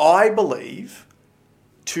 I believe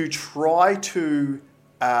to try to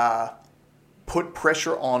put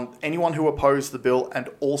pressure on anyone who opposed the bill and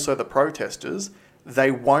also the protesters, they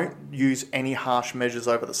won't use any harsh measures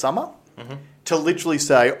over the summer to literally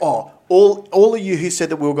say, oh, all of you who said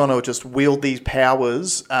that we were going to just wield these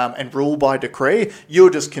powers and rule by decree, you're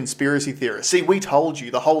just conspiracy theorists. See, we told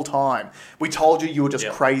you the whole time. We told you were just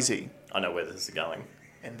crazy. I know where this is going.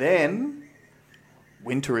 And then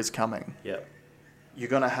winter is coming. Yeah. You're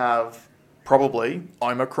going to have probably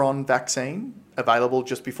Omicron vaccine available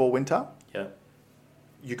just before winter. Yeah.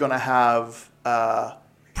 You're going to have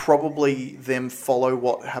probably them follow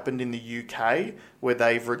what happened in the UK, where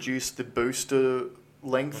they've reduced the booster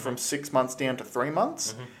length from 6 months down to 3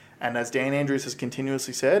 months. And as Dan Andrews has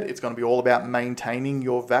continuously said, it's going to be all about maintaining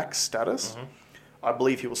your vax status. I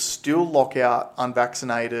believe he will still lock out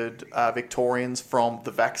unvaccinated Victorians from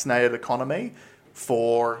the vaccinated economy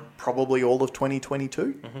for probably all of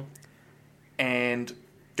 2022. And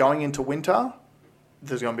going into winter,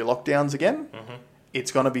 there's going to be lockdowns again.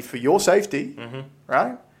 It's going to be for your safety,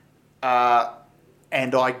 right?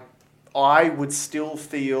 And I would still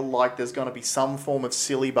feel like there's going to be some form of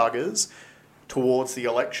silly buggers towards the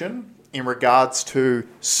election in regards to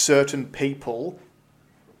certain people,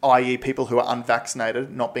 i.e. people who are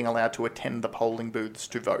unvaccinated, not being allowed to attend the polling booths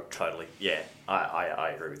to vote. Totally. Yeah,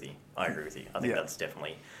 I agree with you. I think that's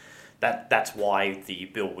definitely... That's why the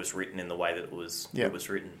bill was written in the way that it was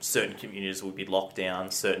written. Certain communities would be locked down,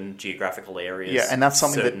 certain geographical areas. Yeah, and that's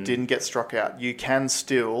something that didn't get struck out. You can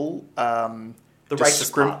still... the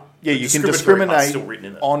racist part. Yeah, you can discriminate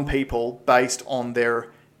on people based on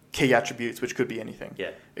their key attributes, which could be anything.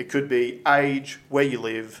 Yeah. It could be age, where you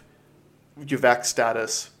live, your vax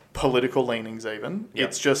status, political leanings even. Yep.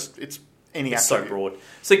 It's any It's attribute. so broad.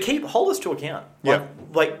 So hold us to account. Yeah.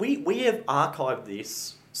 Like we have archived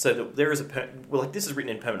this so that there is this is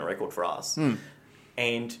written in permanent record for us.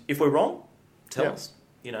 And if we're wrong, tell us.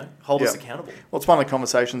 Hold us accountable. Well, it's one of the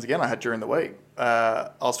conversations, again, I had during the week.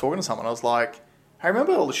 I was talking to someone. I was like, hey,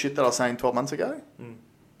 remember all the shit that I was saying 12 months ago?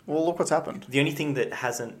 Well, look what's happened. The only thing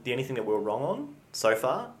that we're wrong on so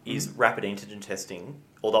far is rapid antigen testing.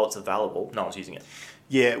 Although it's available, no one's using it.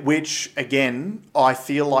 Yeah, which, again, I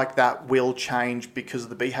feel like that will change because of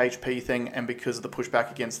the BHP thing and because of the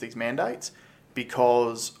pushback against these mandates.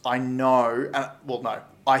 Because I know...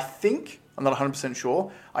 I think... I'm not 100%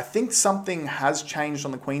 sure. I think something has changed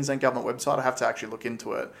on the Queensland government website. I have to actually look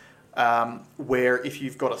into it. Where if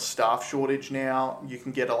you've got a staff shortage now, you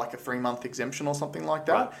can get a 3-month exemption or something like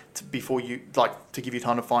that to give you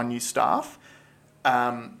time to find new staff.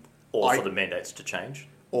 Or for the mandates to change.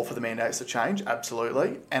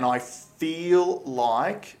 Absolutely. And I feel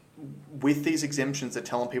like with these exemptions, they're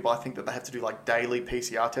telling people, I think, that they have to do daily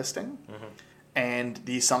PCR testing. And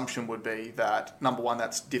the assumption would be that, number one,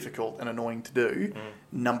 that's difficult and annoying to do.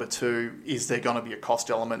 Number two, is there going to be a cost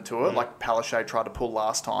element to it, like Palaszczuk tried to pull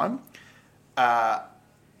last time?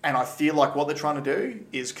 And I feel like what they're trying to do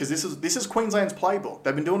is, because this is Queensland's playbook.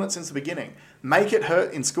 They've been doing it since the beginning. Make it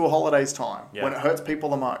hurt in school holidays time, when it hurts people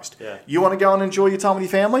the most. Yeah. You want to go and enjoy your time with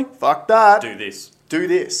your family? Fuck that. Do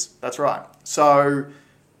this. That's right. So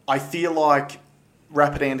I feel like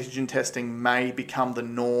rapid antigen testing may become the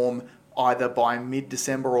norm either by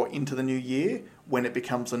mid-December or into the new year, when it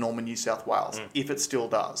becomes the norm in New South Wales, if it still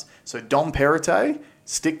does. So Dom Perrottet,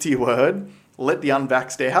 stick to your word. let the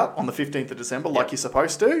unvaxxed out on the 15th of December like you're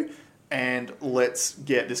supposed to, and let's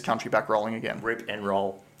get this country back rolling again. Rip and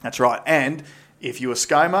roll. That's right. And if you were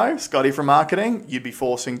ScoMo, Scotty from marketing, you'd be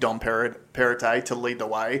forcing Dom Perrottet to lead the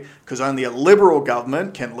way, because only a Liberal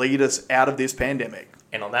government can lead us out of this pandemic.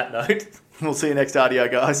 And on that note, We'll see you next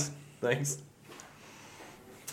RDO, guys. thanks.